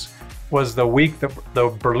elections was the week that the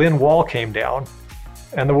Berlin Wall came down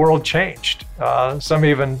and the world changed. Some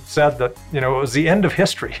even said that, it was the end of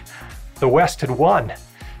history. The West had won.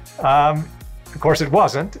 Of course, it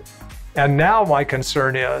wasn't. And now my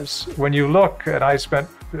concern is when you look, and I spent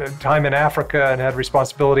time in Africa and had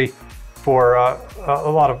responsibility for a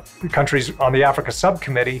lot of countries on the Africa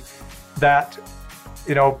subcommittee, that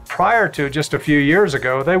prior to just a few years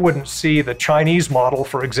ago, they wouldn't see the Chinese model,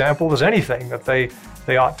 for example, as anything that they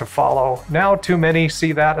ought to follow. Now too many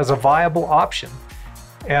see that as a viable option.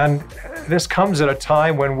 And this comes at a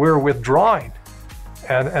time when we're withdrawing.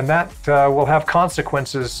 And that will have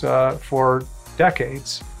consequences for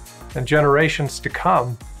decades and generations to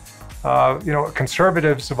come.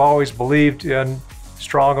 Conservatives have always believed in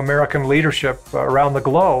strong American leadership around the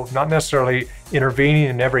globe, not necessarily intervening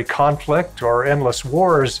in every conflict or endless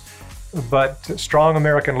wars, but strong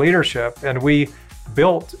American leadership. And we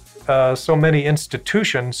built so many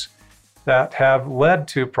institutions that have led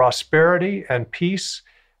to prosperity and peace,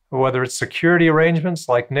 whether it's security arrangements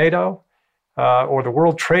like NATO or the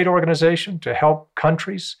World Trade Organization to help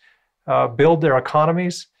countries build their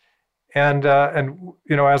economies. And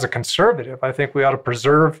as a conservative, I think we ought to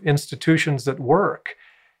preserve institutions that work.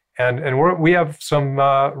 And we have some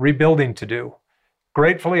rebuilding to do.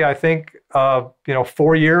 Gratefully, I think,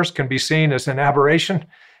 4 years can be seen as an aberration.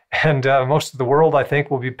 And most of the world, I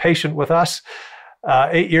think, will be patient with us.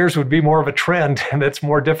 8 years would be more of a trend, and it's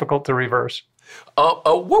more difficult to reverse.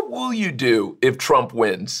 What will you do if Trump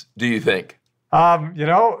wins, do you think?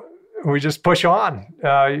 We just push on.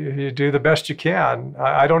 You do the best you can.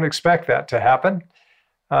 I don't expect that to happen.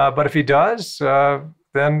 But if he does,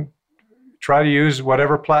 then try to use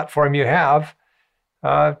whatever platform you have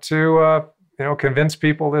to convince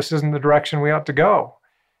people this isn't the direction we ought to go.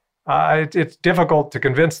 It's difficult to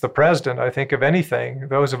convince the president, I think, of anything.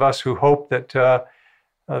 Those of us who hope that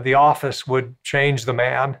the office would change the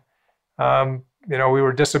man, we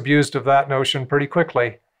were disabused of that notion pretty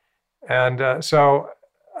quickly. And so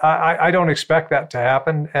I don't expect that to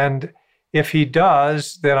happen. And if he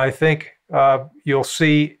does, then I think you'll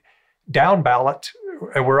see down ballot,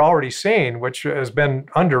 and we're already seeing, which has been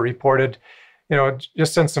underreported,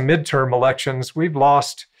 just since the midterm elections, we've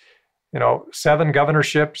lost, 7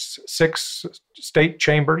 governorships, 6 state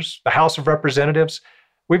chambers, the House of Representatives.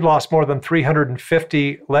 We've lost more than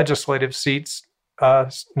 350 legislative seats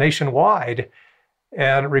nationwide.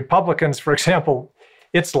 And Republicans, for example,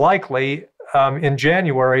 it's likely in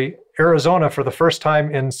January, Arizona, for the first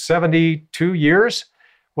time in 72 years,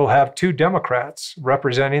 will have 2 Democrats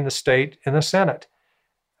representing the state in the Senate.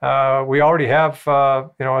 We already have, a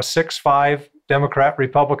 6-5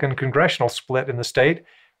 Democrat-Republican congressional split in the state.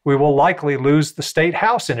 We will likely lose the state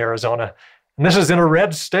house in Arizona. And this is in a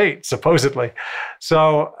red state, supposedly.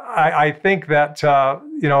 So I think that,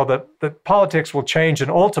 that politics will change,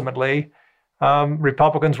 and ultimately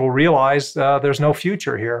Republicans will realize there's no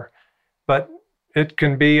future here. But it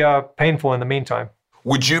can be painful in the meantime.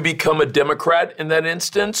 Would you become a Democrat in that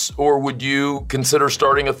instance, or would you consider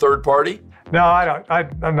starting a third party? No, I don't.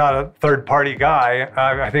 I'm not a third party guy.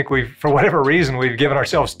 I think for whatever reason, we've given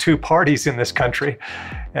ourselves 2 parties in this country,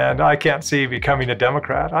 and I can't see becoming a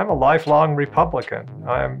Democrat. I'm a lifelong Republican.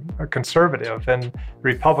 I'm a conservative, and the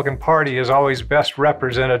Republican Party has always best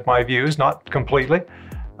represented my views, not completely,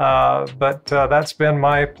 but that's been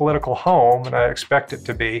my political home, and I expect it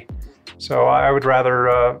to be. So I would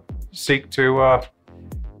rather seek to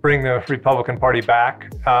bring the Republican Party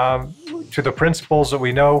back to the principles that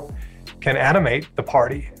we know can animate the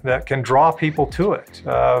party, that can draw people to it.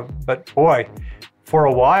 But boy, for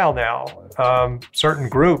a while now, certain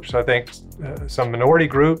groups, I think some minority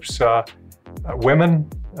groups, women,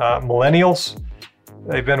 millennials,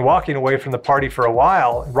 they've been walking away from the party for a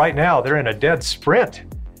while. Right now, they're in a dead sprint.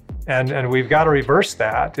 And we've got to reverse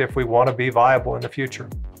that if we want to be viable in the future.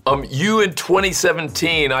 You in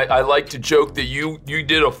 2017, I like to joke that you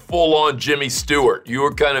did a full-on Jimmy Stewart. You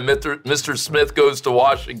were kind of Mr. Smith Goes to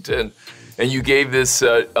Washington, and you gave this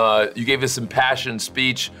impassioned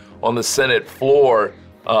speech on the Senate floor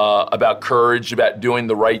about courage, about doing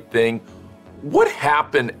the right thing. What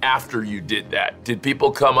happened after you did that? Did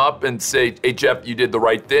people come up and say, "Hey, Jeff, you did the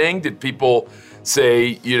right thing"? Did people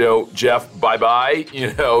say, "Jeff, bye-bye,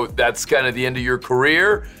 that's kind of the end of your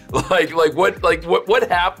career"? What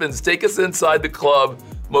happens? Take us inside the club,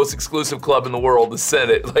 most exclusive club in the world, the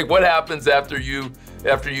Senate. What happens after you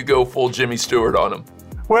go full Jimmy Stewart on them?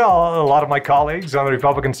 Well, a lot of my colleagues on the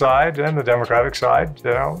Republican side and the Democratic side,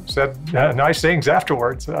 said nice things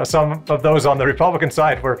afterwards. Some of those on the Republican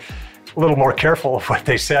side were a little more careful of what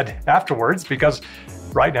they said afterwards because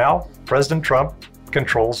right now, President Trump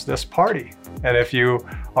controls this party. And if you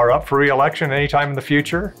are up for re-election anytime in the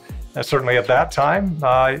future, certainly at that time,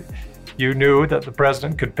 you knew that the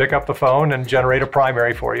president could pick up the phone and generate a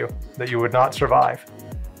primary for you, that you would not survive.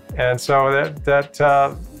 And so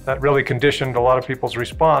that really conditioned a lot of people's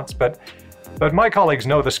response. But my colleagues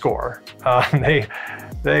know the score. They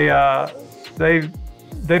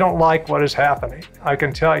don't like what is happening, I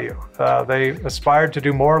can tell you. They aspired to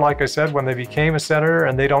do more, like I said, when they became a senator,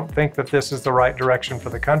 and they don't think that this is the right direction for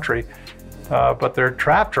the country. But they're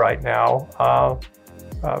trapped right now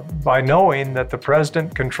by knowing that the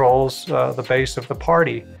president controls the base of the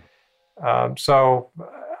party. I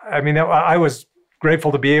was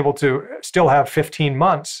grateful to be able to still have 15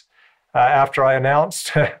 months after I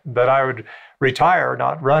announced that I would retire,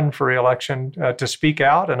 not run for re-election, to speak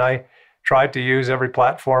out. And I tried to use every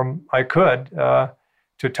platform I could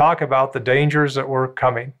to talk about the dangers that were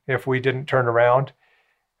coming if we didn't turn around.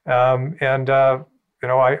 I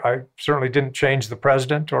certainly didn't change the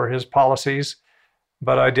president or his policies,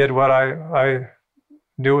 but I did what I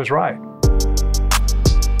knew was right.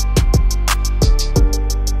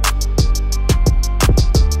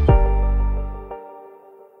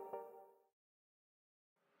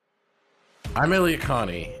 I'm Elliot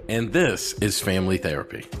Connie, and this is Family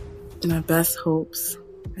Therapy. My best hopes,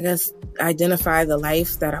 I guess, identify the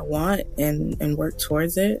life that I want and work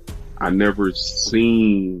towards it. I never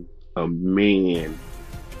seen a man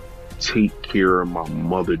take care of my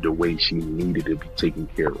mother the way she needed to be taken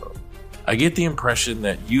care of. I get the impression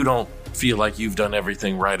that you don't feel like you've done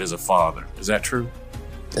everything right as a father. Is that true?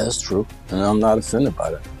 That's true, and I'm not offended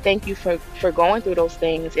by that. Thank you for going through those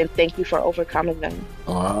things, and thank you for overcoming them.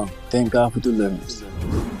 Wow. Thank God for deliverance.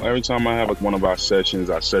 Every time I have one of our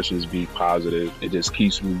sessions be positive. It just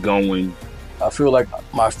keeps me going. I feel like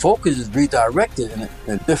my focus is redirected in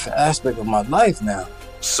a different aspect of my life now.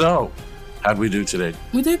 So, how'd we do today?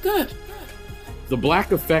 We did good. The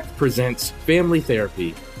Black Effect presents Family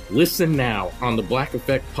Therapy. Listen now on the Black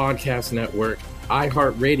Effect Podcast Network,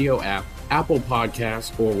 iHeartRadio app, Apple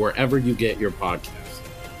Podcasts, or wherever you get your podcasts.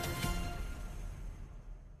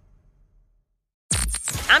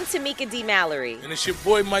 I'm Tamika D. Mallory. And it's your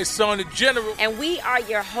boy, my son, the General. And we are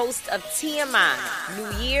your hosts of TMI.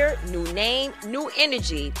 New year, new name, new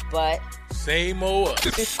energy, but same old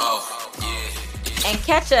us. Oh, yeah. And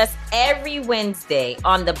catch us every Wednesday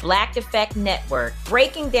on the Black Effect Network,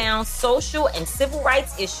 breaking down social and civil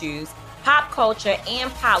rights issues, pop culture, and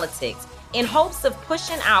politics, in hopes of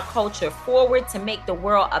pushing our culture forward to make the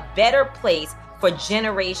world a better place for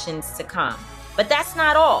generations to come. But that's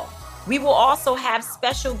not all. We will also have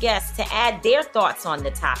special guests to add their thoughts on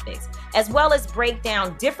the topics, as well as break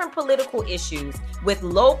down different political issues with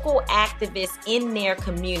local activists in their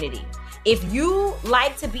community. If you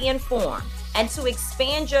like to be informed and to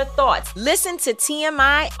expand your thoughts, listen to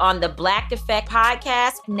TMI on the Black Effect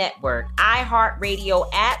Podcast Network, iHeartRadio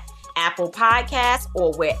app, Apple Podcasts,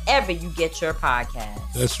 or wherever you get your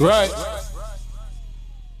podcasts. That's right.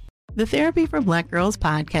 The Therapy for Black Girls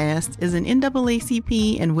podcast is an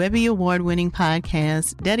NAACP and Webby Award-winning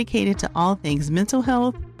podcast dedicated to all things mental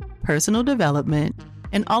health, personal development,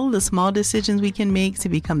 and all of the small decisions we can make to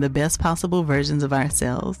become the best possible versions of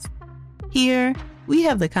ourselves. Here, we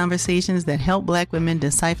have the conversations that help Black women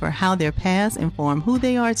decipher how their past inform who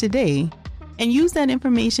they are today and use that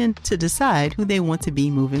information to decide who they want to be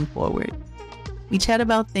moving forward. We chat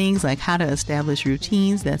about things like how to establish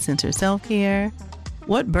routines that center self-care,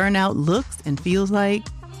 what burnout looks and feels like,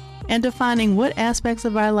 and defining what aspects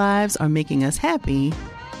of our lives are making us happy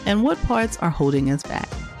and what parts are holding us back.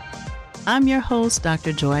 I'm your host,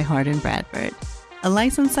 Dr. Joy Harden Bradford, a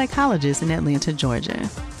licensed psychologist in Atlanta, Georgia,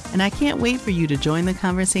 and I can't wait for you to join the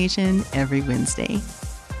conversation every Wednesday.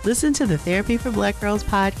 Listen to the Therapy for Black Girls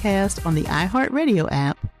podcast on the iHeartRadio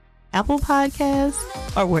app, Apple Podcasts,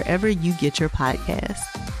 or wherever you get your podcasts.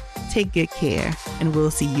 Take good care, and we'll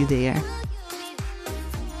see you there.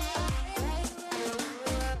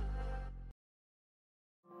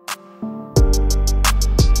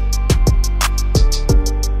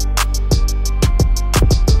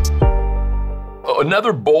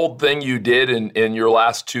 Another bold thing you did in your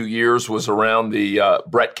last 2 years was around the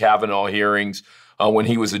Brett Kavanaugh hearings when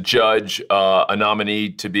he was a judge, a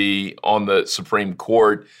nominee to be on the Supreme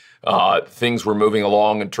Court. Things were moving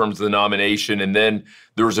along in terms of the nomination. And then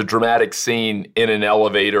there was a dramatic scene in an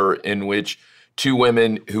elevator in which two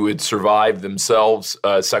women who had survived themselves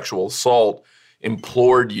sexual assault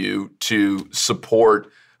implored you to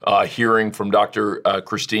support hearing from Dr.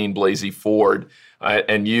 Christine Blasey Ford,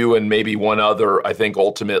 and you and maybe one other, I think,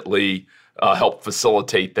 ultimately helped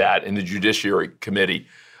facilitate that in the Judiciary Committee.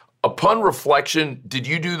 Upon reflection, did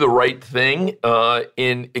you do the right thing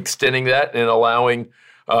in extending that and allowing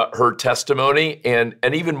her testimony? And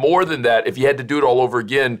even more than that, if you had to do it all over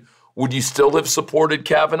again, would you still have supported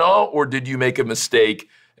Kavanaugh, or did you make a mistake?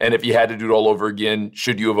 And if you had to do it all over again,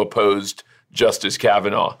 should you have opposed Justice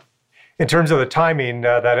Kavanaugh? In terms of the timing,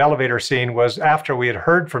 that elevator scene was after we had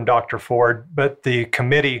heard from Dr. Ford, but the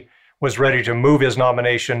committee was ready to move his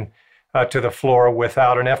nomination to the floor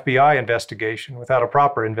without an FBI investigation, without a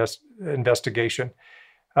proper investigation.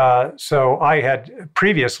 So I had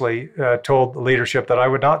previously told the leadership that I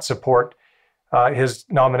would not support his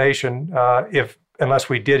nomination unless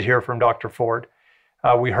we did hear from Dr. Ford.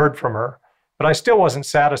 We heard from her, but I still wasn't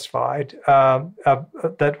satisfied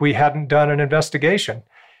that we hadn't done an investigation.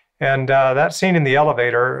 And that scene in the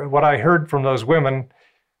elevator, what I heard from those women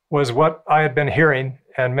was what I had been hearing,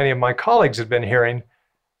 and many of my colleagues had been hearing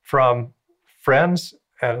from friends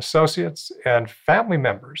and associates and family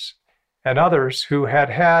members and others who had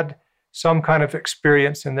had some kind of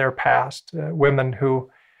experience in their past, women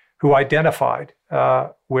who identified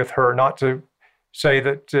with her, not to say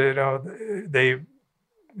that they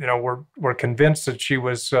were convinced that she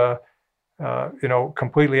was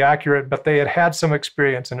completely accurate, but they had had some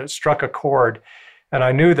experience and it struck a chord. And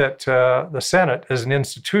I knew that the Senate as an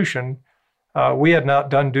institution, we had not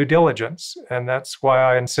done due diligence. And that's why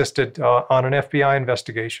I insisted on an FBI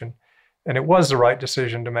investigation. And it was the right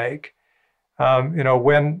decision to make.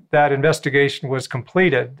 When that investigation was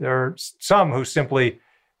completed, there are some who simply,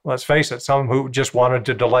 let's face it, some who just wanted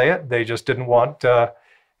to delay it. They just didn't want,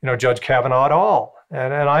 Judge Kavanaugh at all.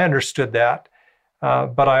 And I understood that.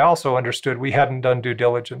 But I also understood we hadn't done due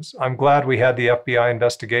diligence. I'm glad we had the FBI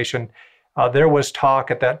investigation. There was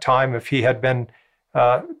talk at that time, if he had been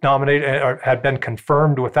nominated or had been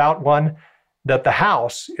confirmed without one, that the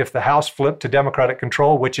House, if the House flipped to Democratic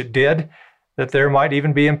control, which it did, that there might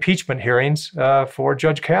even be impeachment hearings for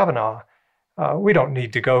Judge Kavanaugh. We don't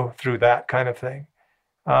need to go through that kind of thing.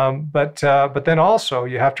 But then also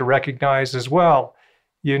you have to recognize as well,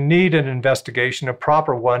 you need an investigation, a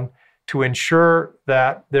proper one, to ensure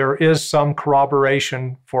that there is some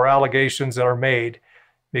corroboration for allegations that are made.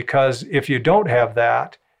 Because if you don't have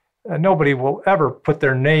that, nobody will ever put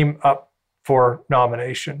their name up for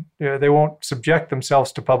nomination. They won't subject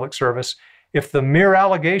themselves to public service if the mere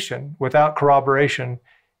allegation without corroboration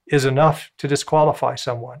is enough to disqualify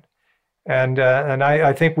someone. And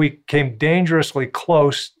I think we came dangerously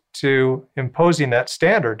close to imposing that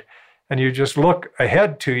standard. And you just look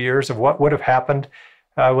ahead 2 years of what would have happened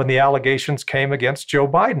when the allegations came against Joe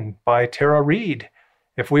Biden by Tara Reade.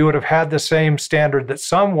 If we would have had the same standard that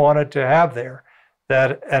some wanted to have there,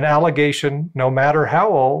 that an allegation, no matter how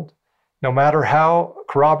old, no matter how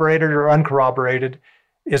corroborated or uncorroborated,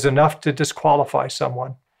 is enough to disqualify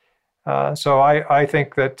someone. So I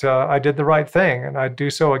think that I did the right thing, and I'd do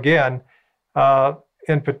so again,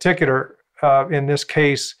 in particular, in this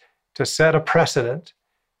case, to set a precedent.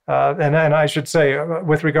 And I should say,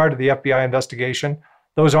 with regard to the FBI investigation,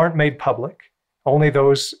 those aren't made public. Only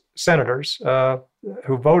those senators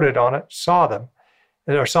who voted on it saw them,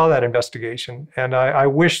 or saw that investigation. And I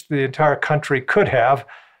wish the entire country could have.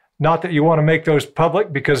 Not that you want to make those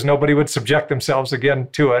public, because nobody would subject themselves again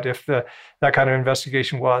to it if that kind of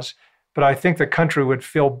investigation was. But I think the country would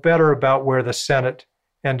feel better about where the Senate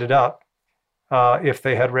ended up if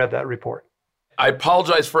they had read that report. I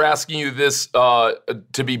apologize for asking you this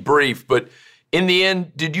to be brief, but in the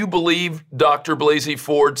end, did you believe Dr. Blasey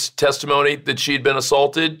Ford's testimony that she had been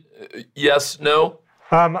assaulted? Yes, no?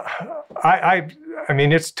 I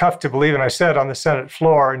mean, it's tough to believe, and I said on the Senate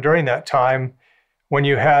floor, and during that time, when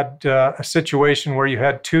you had a situation where you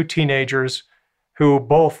had two teenagers who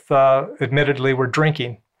both admittedly were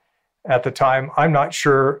drinking at the time, I'm not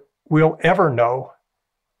sure we'll ever know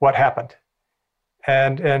what happened.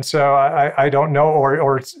 And so I don't know,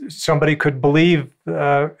 or somebody could believe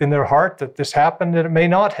in their heart that this happened and it may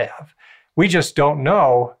not have. We just don't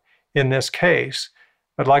know in this case.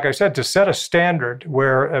 But like I said, to set a standard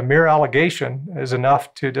where a mere allegation is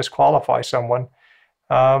enough to disqualify someone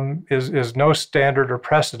is no standard or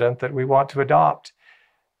precedent that we want to adopt.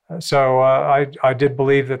 So I did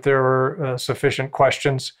believe that there were sufficient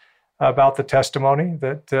questions about the testimony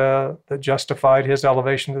that justified his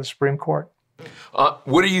elevation to the Supreme Court.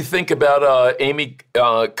 What do you think about Amy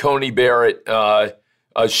Coney Barrett?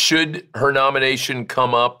 Should her nomination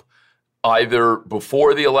come up either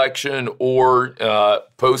before the election or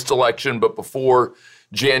post-election, but before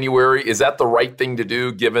January. Is that the right thing to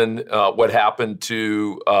do given what happened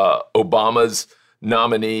to Obama's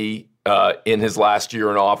nominee in his last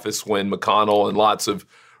year in office when McConnell and lots of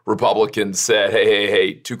Republicans said,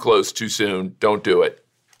 hey, too close, too soon, don't do it?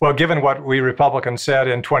 Well, given what we Republicans said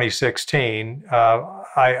in 2016,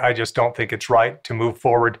 I just don't think it's right to move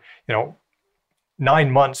forward.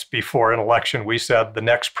 9 months before an election, we said the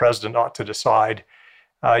next president ought to decide.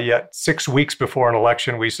 Yet 6 weeks before an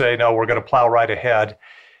election, we say, no, we're going to plow right ahead.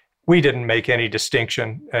 We didn't make any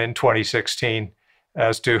distinction in 2016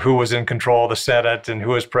 as to who was in control of the Senate and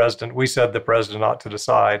who was president. We said the president ought to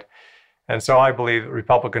decide. And so I believe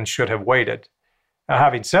Republicans should have waited. Now,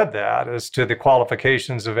 having said that, as to the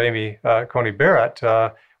qualifications of Amy Coney Barrett,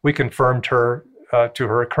 we confirmed her to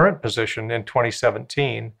her current position in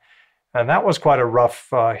 2017. And that was quite a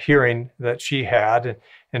rough hearing that she had.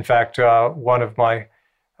 In fact, one of my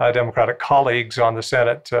Democratic colleagues on the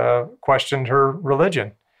Senate questioned her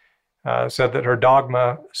religion, said that her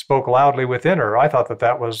dogma spoke loudly within her. I thought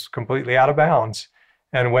that was completely out of bounds,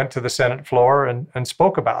 and went to the Senate floor and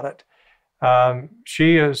spoke about it.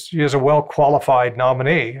 She is a well-qualified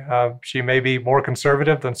nominee. She may be more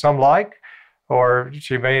conservative than some like, or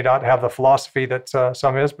she may not have the philosophy that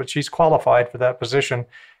some is, but she's qualified for that position.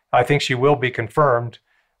 I think she will be confirmed.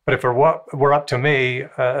 But if it were up to me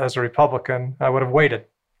as a Republican, I would have waited.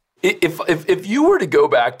 If you were to go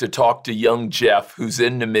back to talk to young Jeff, who's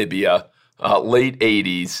in Namibia, late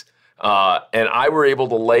 80s, and I were able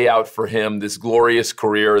to lay out for him this glorious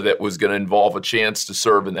career that was going to involve a chance to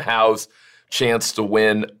serve in the House, chance to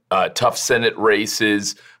win tough Senate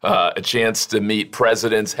races, a chance to meet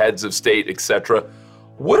presidents, heads of state, etc.,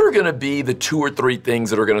 what are going to be the 2 or 3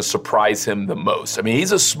 things that are going to surprise him the most? I mean,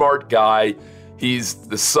 he's a smart guy. He's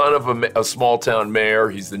the son of a small town mayor.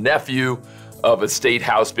 He's the nephew of a state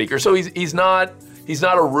house speaker. So he's not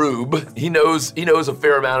a rube. He knows a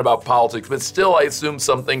fair amount about politics, but still I assume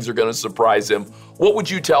some things are going to surprise him. What would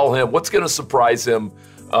you tell him? What's going to surprise him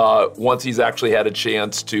once he's actually had a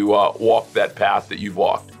chance to walk that path that you've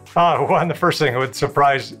walked? One, the first thing that would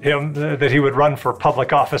surprise him that he would run for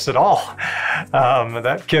public office at all.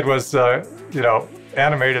 That kid was,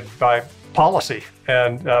 animated by policy,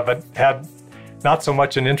 and but had not so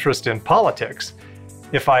much an interest in politics.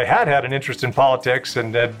 If I had an interest in politics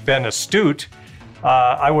and had been astute,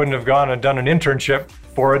 I wouldn't have gone and done an internship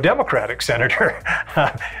for a Democratic senator,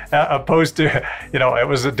 opposed to, it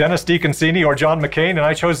was Dennis DeConcini or John McCain, and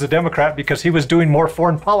I chose the Democrat because he was doing more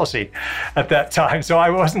foreign policy at that time. So I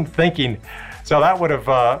wasn't thinking. So that would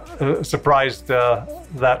have surprised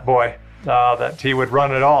that boy, that he would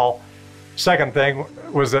run at all. Second thing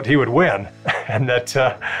was that he would win, and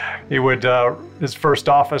that he would his first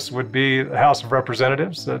office would be the House of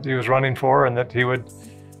Representatives that he was running for, and that he would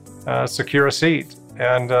secure a seat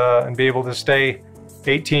and be able to stay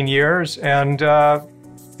 18 years and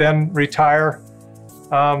then retire,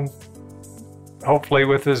 hopefully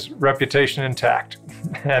with his reputation intact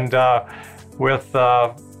and with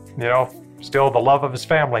still the love of his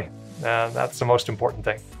family. And that's the most important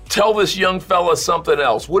thing. Tell this young fella something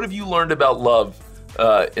else. What have you learned about love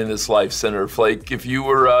in this life, Senator Flake? If you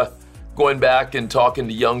were going back and talking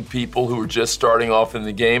to young people who are just starting off in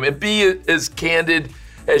the game, and be as candid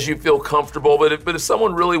as you feel comfortable, but if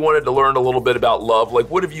someone really wanted to learn a little bit about love, like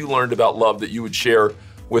what have you learned about love that you would share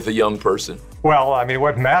with a young person? Well, I mean,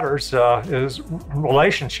 what matters is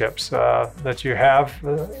relationships that you have,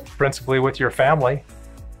 principally with your family,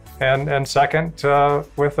 and second,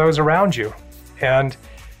 with those around you. And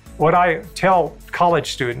what I tell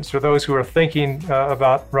college students or those who are thinking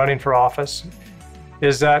about running for office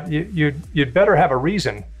is that you'd better have a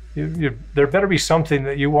reason. There better be something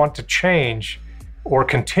that you want to change or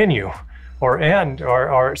continue or end,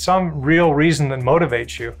 or some real reason that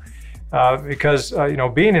motivates you. Because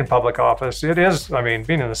being in public office, being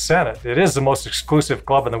in the Senate, it is the most exclusive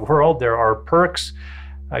club in the world. There are perks.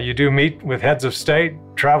 You do meet with heads of state,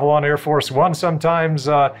 travel on Air Force One sometimes.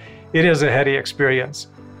 It is a heady experience.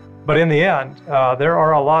 But in the end, there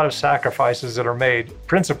are a lot of sacrifices that are made,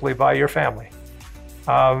 principally by your family,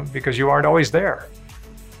 because you aren't always there.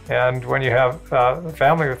 And when you have a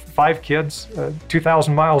family with 5 kids,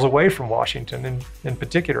 2,000 miles away from Washington in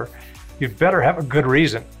particular, you'd better have a good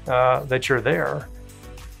reason that you're there.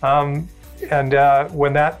 And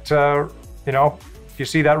when that, you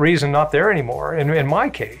see that reason not there anymore. In my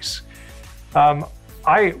case,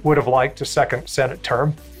 I would have liked a second Senate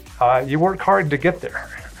term. You work hard to get there.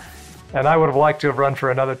 And I would have liked to have run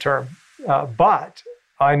for another term. But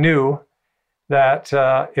I knew that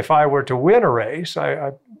if I were to win a race,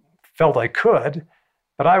 I felt I could,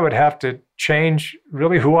 but I would have to change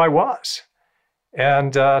really who I was.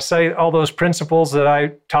 and say all those principles that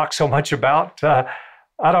I talk so much about,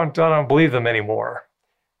 I don't believe them anymore.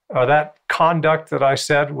 That conduct that I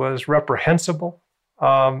said was reprehensible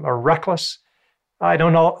or reckless, I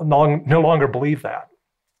no longer believe that.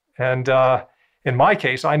 And in my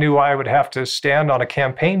case, I knew I would have to stand on a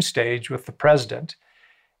campaign stage with the president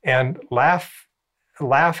and laugh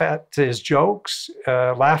at his jokes,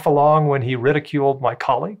 laugh along when he ridiculed my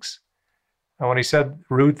colleagues, and when he said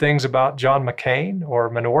rude things about John McCain or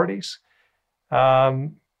minorities.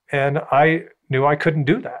 And I knew I couldn't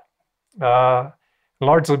do that,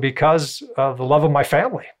 largely because of the love of my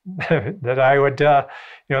family, that I would,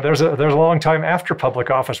 there's a long time after public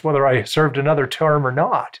office, whether I served another term or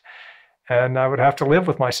not, and I would have to live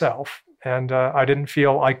with myself. And I didn't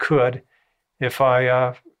feel I could if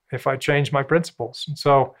I changed my principles. And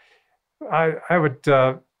so I would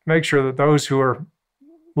make sure that those who are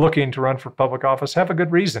looking to run for public office have a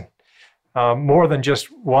good reason, more than just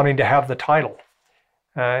wanting to have the title.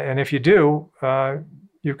 And if you do,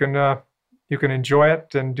 you can enjoy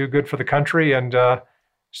it and do good for the country and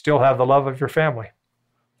still have the love of your family.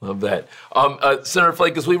 Love that. Senator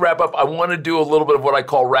Flake, as we wrap up, I want to do a little bit of what I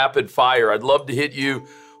call rapid fire. I'd love to hit you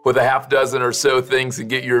with a half dozen or so things and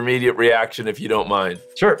get your immediate reaction, if you don't mind.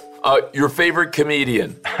 Sure. Your favorite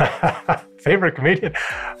comedian? Favorite comedian?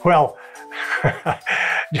 Well,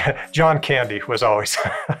 John Candy was always,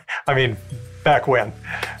 back when.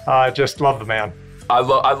 Just love the man. I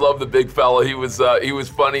love the big fella. He was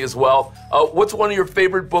funny as well. What's one of your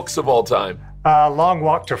favorite books of all time? Long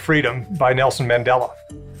Walk to Freedom by Nelson Mandela.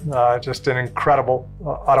 Just an incredible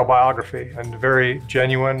autobiography and very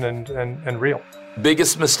genuine and real.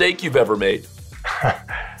 Biggest mistake you've ever made?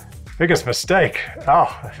 Biggest mistake?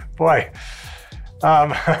 Oh, boy.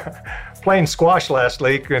 Playing squash last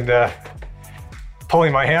week and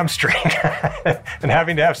pulling my hamstring and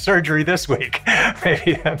having to have surgery this week.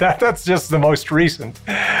 Maybe that's just the most recent.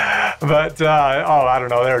 But, I don't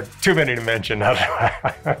know. There are too many to mention.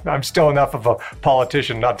 I'm still enough of a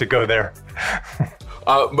politician not to go there.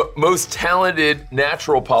 Most talented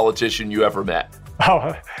natural politician you ever met?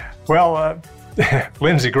 Oh, well,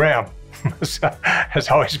 Lindsey Graham has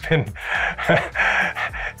always been,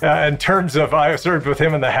 in terms of, I served with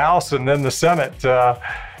him in the House and then the Senate,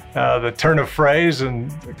 the turn of phrase and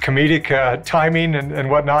comedic timing and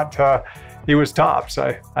whatnot, he was tops.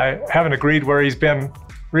 I haven't agreed where he's been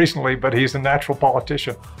recently, but he's a natural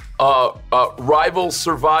politician. Rival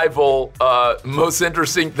survival, most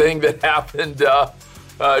interesting thing that happened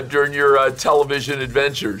during your television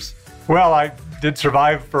adventures? Well, I did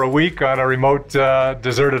survive for a week on a remote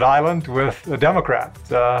deserted island with a Democrat,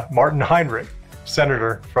 Martin Heinrich,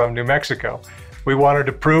 senator from New Mexico. We wanted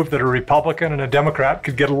to prove that a Republican and a Democrat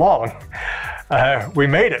could get along. We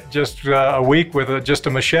made it just a week with just a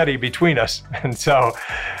machete between us. And so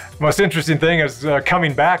the most interesting thing is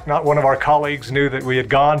coming back, not one of our colleagues knew that we had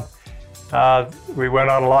gone. We went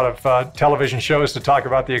on a lot of television shows to talk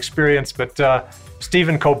about the experience, but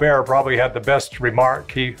Stephen Colbert probably had the best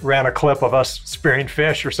remark. He ran a clip of us spearing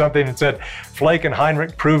fish or something and said, Flake and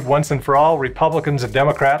Heinrich proved once and for all Republicans and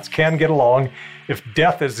Democrats can get along if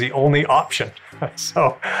death is the only option.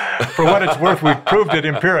 So for what it's worth, we've proved it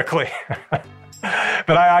empirically.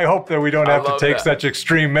 But I hope that we don't have to take such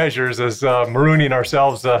extreme measures as marooning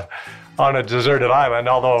ourselves on a deserted island,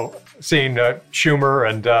 although seeing Schumer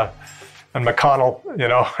and McConnell,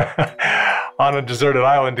 on a deserted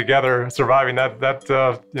island together, surviving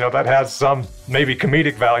that has some maybe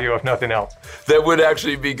comedic value, if nothing else. That would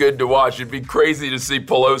actually be good to watch. It'd be crazy to see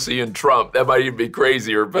Pelosi and Trump. That might even be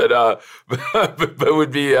crazier, but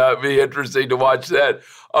would be interesting to watch that.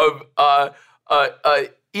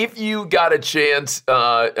 If you got a chance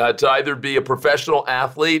to either be a professional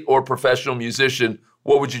athlete or professional musician,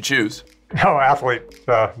 what would you choose? Oh, athlete.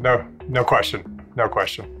 No question.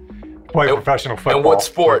 Play professional football. And what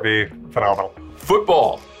sport? Would be phenomenal.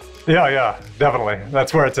 Football. Yeah, definitely.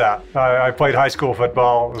 That's where it's at. I played high school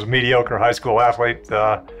football. Was a mediocre high school athlete,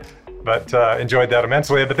 but enjoyed that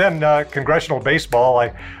immensely. But then congressional baseball,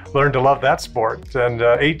 I learned to love that sport. And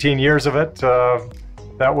 18 years of it,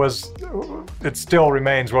 it still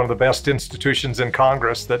remains one of the best institutions in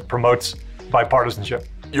Congress that promotes bipartisanship.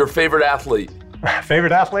 Your favorite athlete?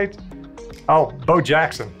 Favorite athlete? Oh, Bo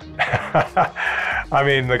Jackson.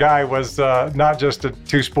 The guy was not just a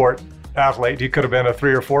two-sport athlete. He could have been a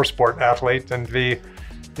 3 or 4 sport athlete and be,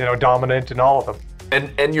 dominant in all of them.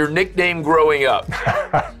 And your nickname growing up?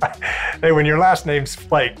 Hey, when your last name's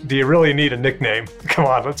Flake, do you really need a nickname? Come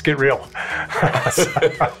on, let's get real.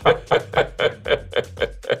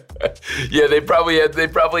 Yeah, they probably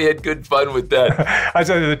had good fun with that. I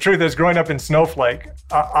said the truth is, growing up in Snowflake,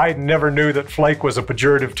 I never knew that flake was a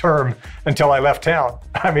pejorative term until I left town.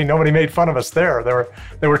 I mean, nobody made fun of us there.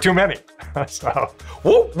 There were too many. So.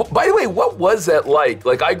 Well, by the way, what was that like?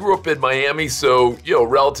 Like, I grew up in Miami, so,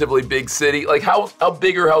 relatively big city. Like, how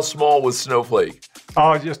big or how small was Snowflake?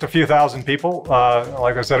 Oh, just a few thousand people.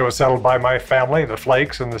 Like I said, it was settled by my family, the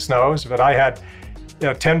Flakes and the Snows. But I had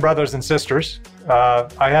 10 brothers and sisters.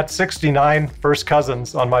 I had 69 first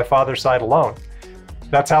cousins on my father's side alone.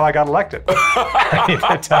 That's how I got elected. I mean,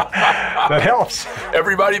 that helps.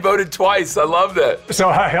 Everybody voted twice. I love that. So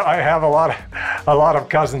I have a lot of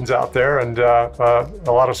cousins out there and a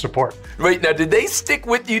lot of support. Wait, now, did they stick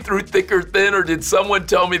with you through thick or thin, or did someone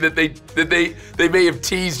tell me that they may have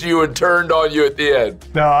teased you and turned on you at the end?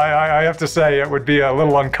 No, I have to say it would be a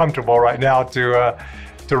little uncomfortable right now to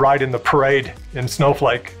ride in the parade in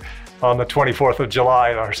Snowflake on the 24th of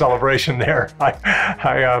July, our celebration there.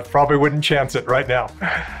 I probably wouldn't chance it right now.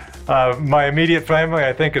 My immediate family,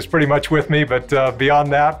 I think, is pretty much with me, but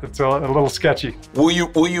beyond that, it's a little sketchy. Will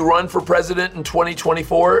you run for president in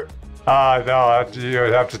 2024? No, you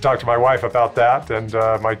have to talk to my wife about that, and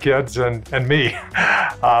my kids and me.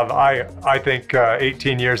 I think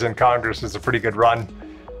 18 years in Congress is a pretty good run.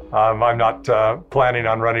 I'm not planning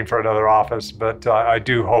on running for another office, but I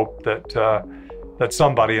do hope that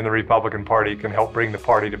somebody in the Republican Party can help bring the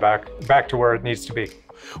party back to where it needs to be.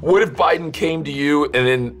 What if Biden came to you and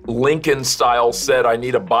in Lincoln style said, I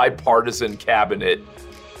need a bipartisan cabinet?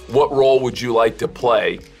 What role would you like to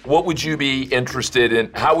play? What would you be interested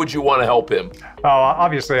in? How would you want to help him?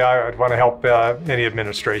 Obviously, I would want to help any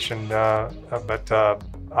administration, but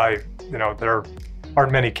there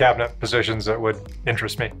aren't many cabinet positions that would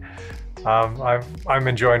interest me. I'm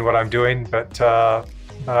enjoying what I'm doing, but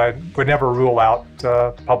I would never rule out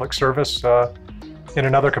public service in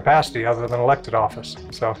another capacity other than elected office.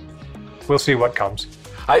 So we'll see what comes.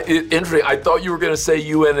 Interesting. I thought you were going to say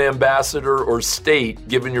UN ambassador or state,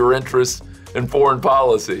 given your interest in foreign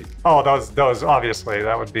policy. Oh, those obviously,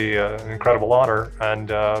 that would be an incredible honor. And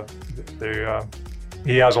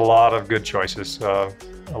he has a lot of good choices, a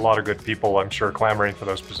lot of good people, I'm sure, clamoring for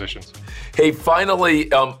those positions. Hey, finally,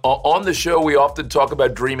 on the show, we often talk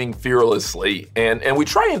about dreaming fearlessly, and we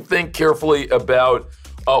try and think carefully about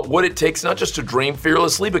what it takes not just to dream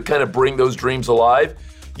fearlessly, but kind of bring those dreams alive.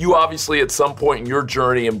 You obviously, at some point in your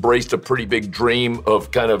journey, embraced a pretty big dream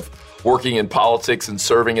of kind of working in politics and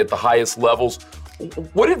serving at the highest levels.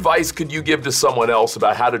 What advice could you give to someone else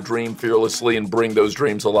about how to dream fearlessly and bring those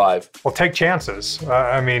dreams alive? Well, take chances.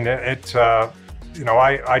 I mean, I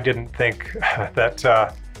didn't think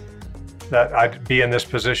that I'd be in this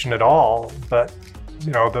position at all, but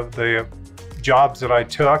the jobs that I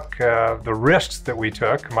took, the risks that we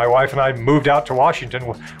took. My wife and I moved out to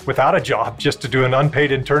Washington without a job just to do an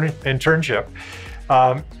unpaid internship.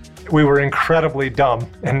 We were incredibly dumb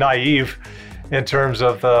and naive in terms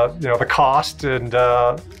of the cost and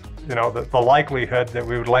the likelihood that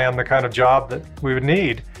we would land the kind of job that we would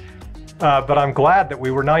need. But I'm glad that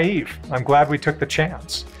we were naive. I'm glad we took the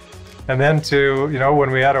chance. And then to,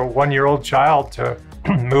 when we had a 1-year-old child, to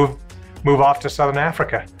move off to Southern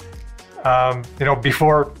Africa,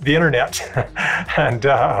 before the internet and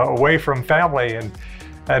away from family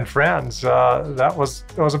and friends. That was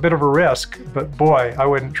a bit of a risk, but boy, I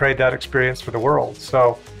wouldn't trade that experience for the world.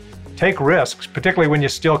 So take risks, particularly when you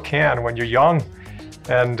still can, when you're young,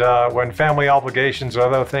 and when family obligations or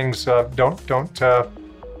other things don't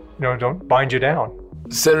bind you down.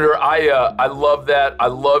 Senator, I love that. I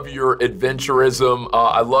love your adventurism.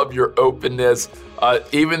 I love your openness.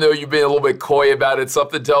 Even though you've been a little bit coy about it,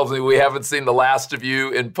 something tells me we haven't seen the last of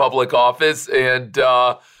you in public office. And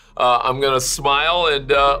I'm going to smile and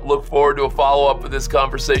look forward to a follow-up of this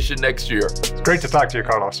conversation next year. It's great to talk to you,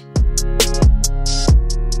 Carlos.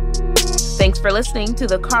 Thanks for listening to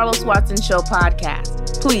the Carlos Watson Show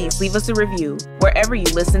podcast. Please leave us a review wherever you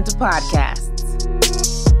listen to podcasts.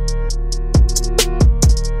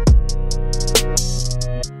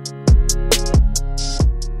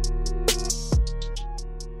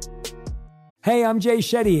 Hey, I'm Jay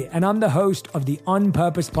Shetty, and I'm the host of the On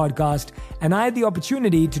Purpose podcast, and I had the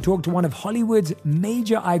opportunity to talk to one of Hollywood's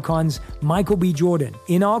major icons, Michael B. Jordan.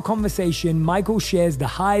 In our conversation, Michael shares the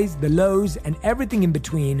highs, the lows, and everything in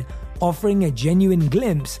between, offering a genuine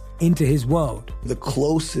glimpse into his world. The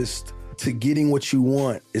closest to getting what you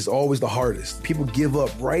want is always the hardest. People give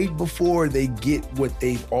up right before they get what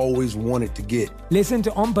they've always wanted to get. Listen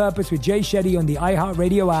to On Purpose with Jay Shetty on the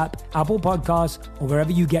iHeartRadio app, Apple Podcasts, or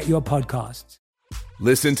wherever you get your podcasts.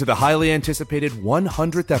 Listen to the highly anticipated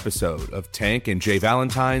 100th episode of Tank and Jay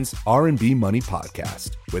Valentine's R&B Money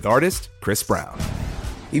Podcast with artist Chris Brown.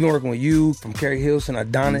 Even working with you, from Carrie Hilson,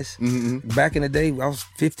 Adonis. Back in the day, I was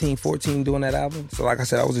 15, 14 doing that album. So like I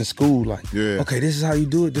said, I was in school like, okay, this is how you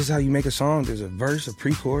do it. This is how you make a song. There's a verse, a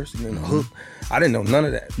pre-chorus, and then a hook. I didn't know none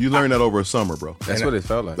of that. You learned that over a summer, bro. That's what it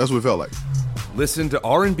felt like. That's what it felt like. Listen to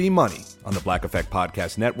R&B Money on the Black Effect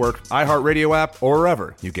Podcast Network, iHeartRadio app, or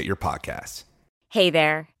wherever you get your podcasts. Hey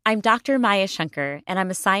there, I'm Dr. Maya Shankar, and I'm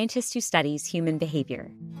a scientist who studies human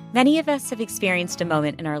behavior. Many of us have experienced a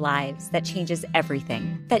moment in our lives that changes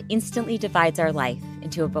everything, that instantly divides our life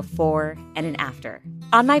into a before and an after.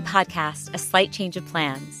 On my podcast, A Slight Change of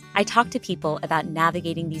Plans, I talk to people about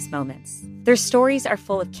navigating these moments. Their stories are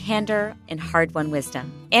full of candor and hard-won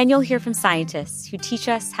wisdom. And you'll hear from scientists who teach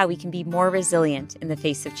us how we can be more resilient in the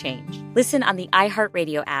face of change. Listen on the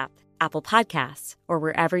iHeartRadio app, Apple Podcasts, or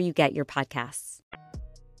wherever you get your podcasts.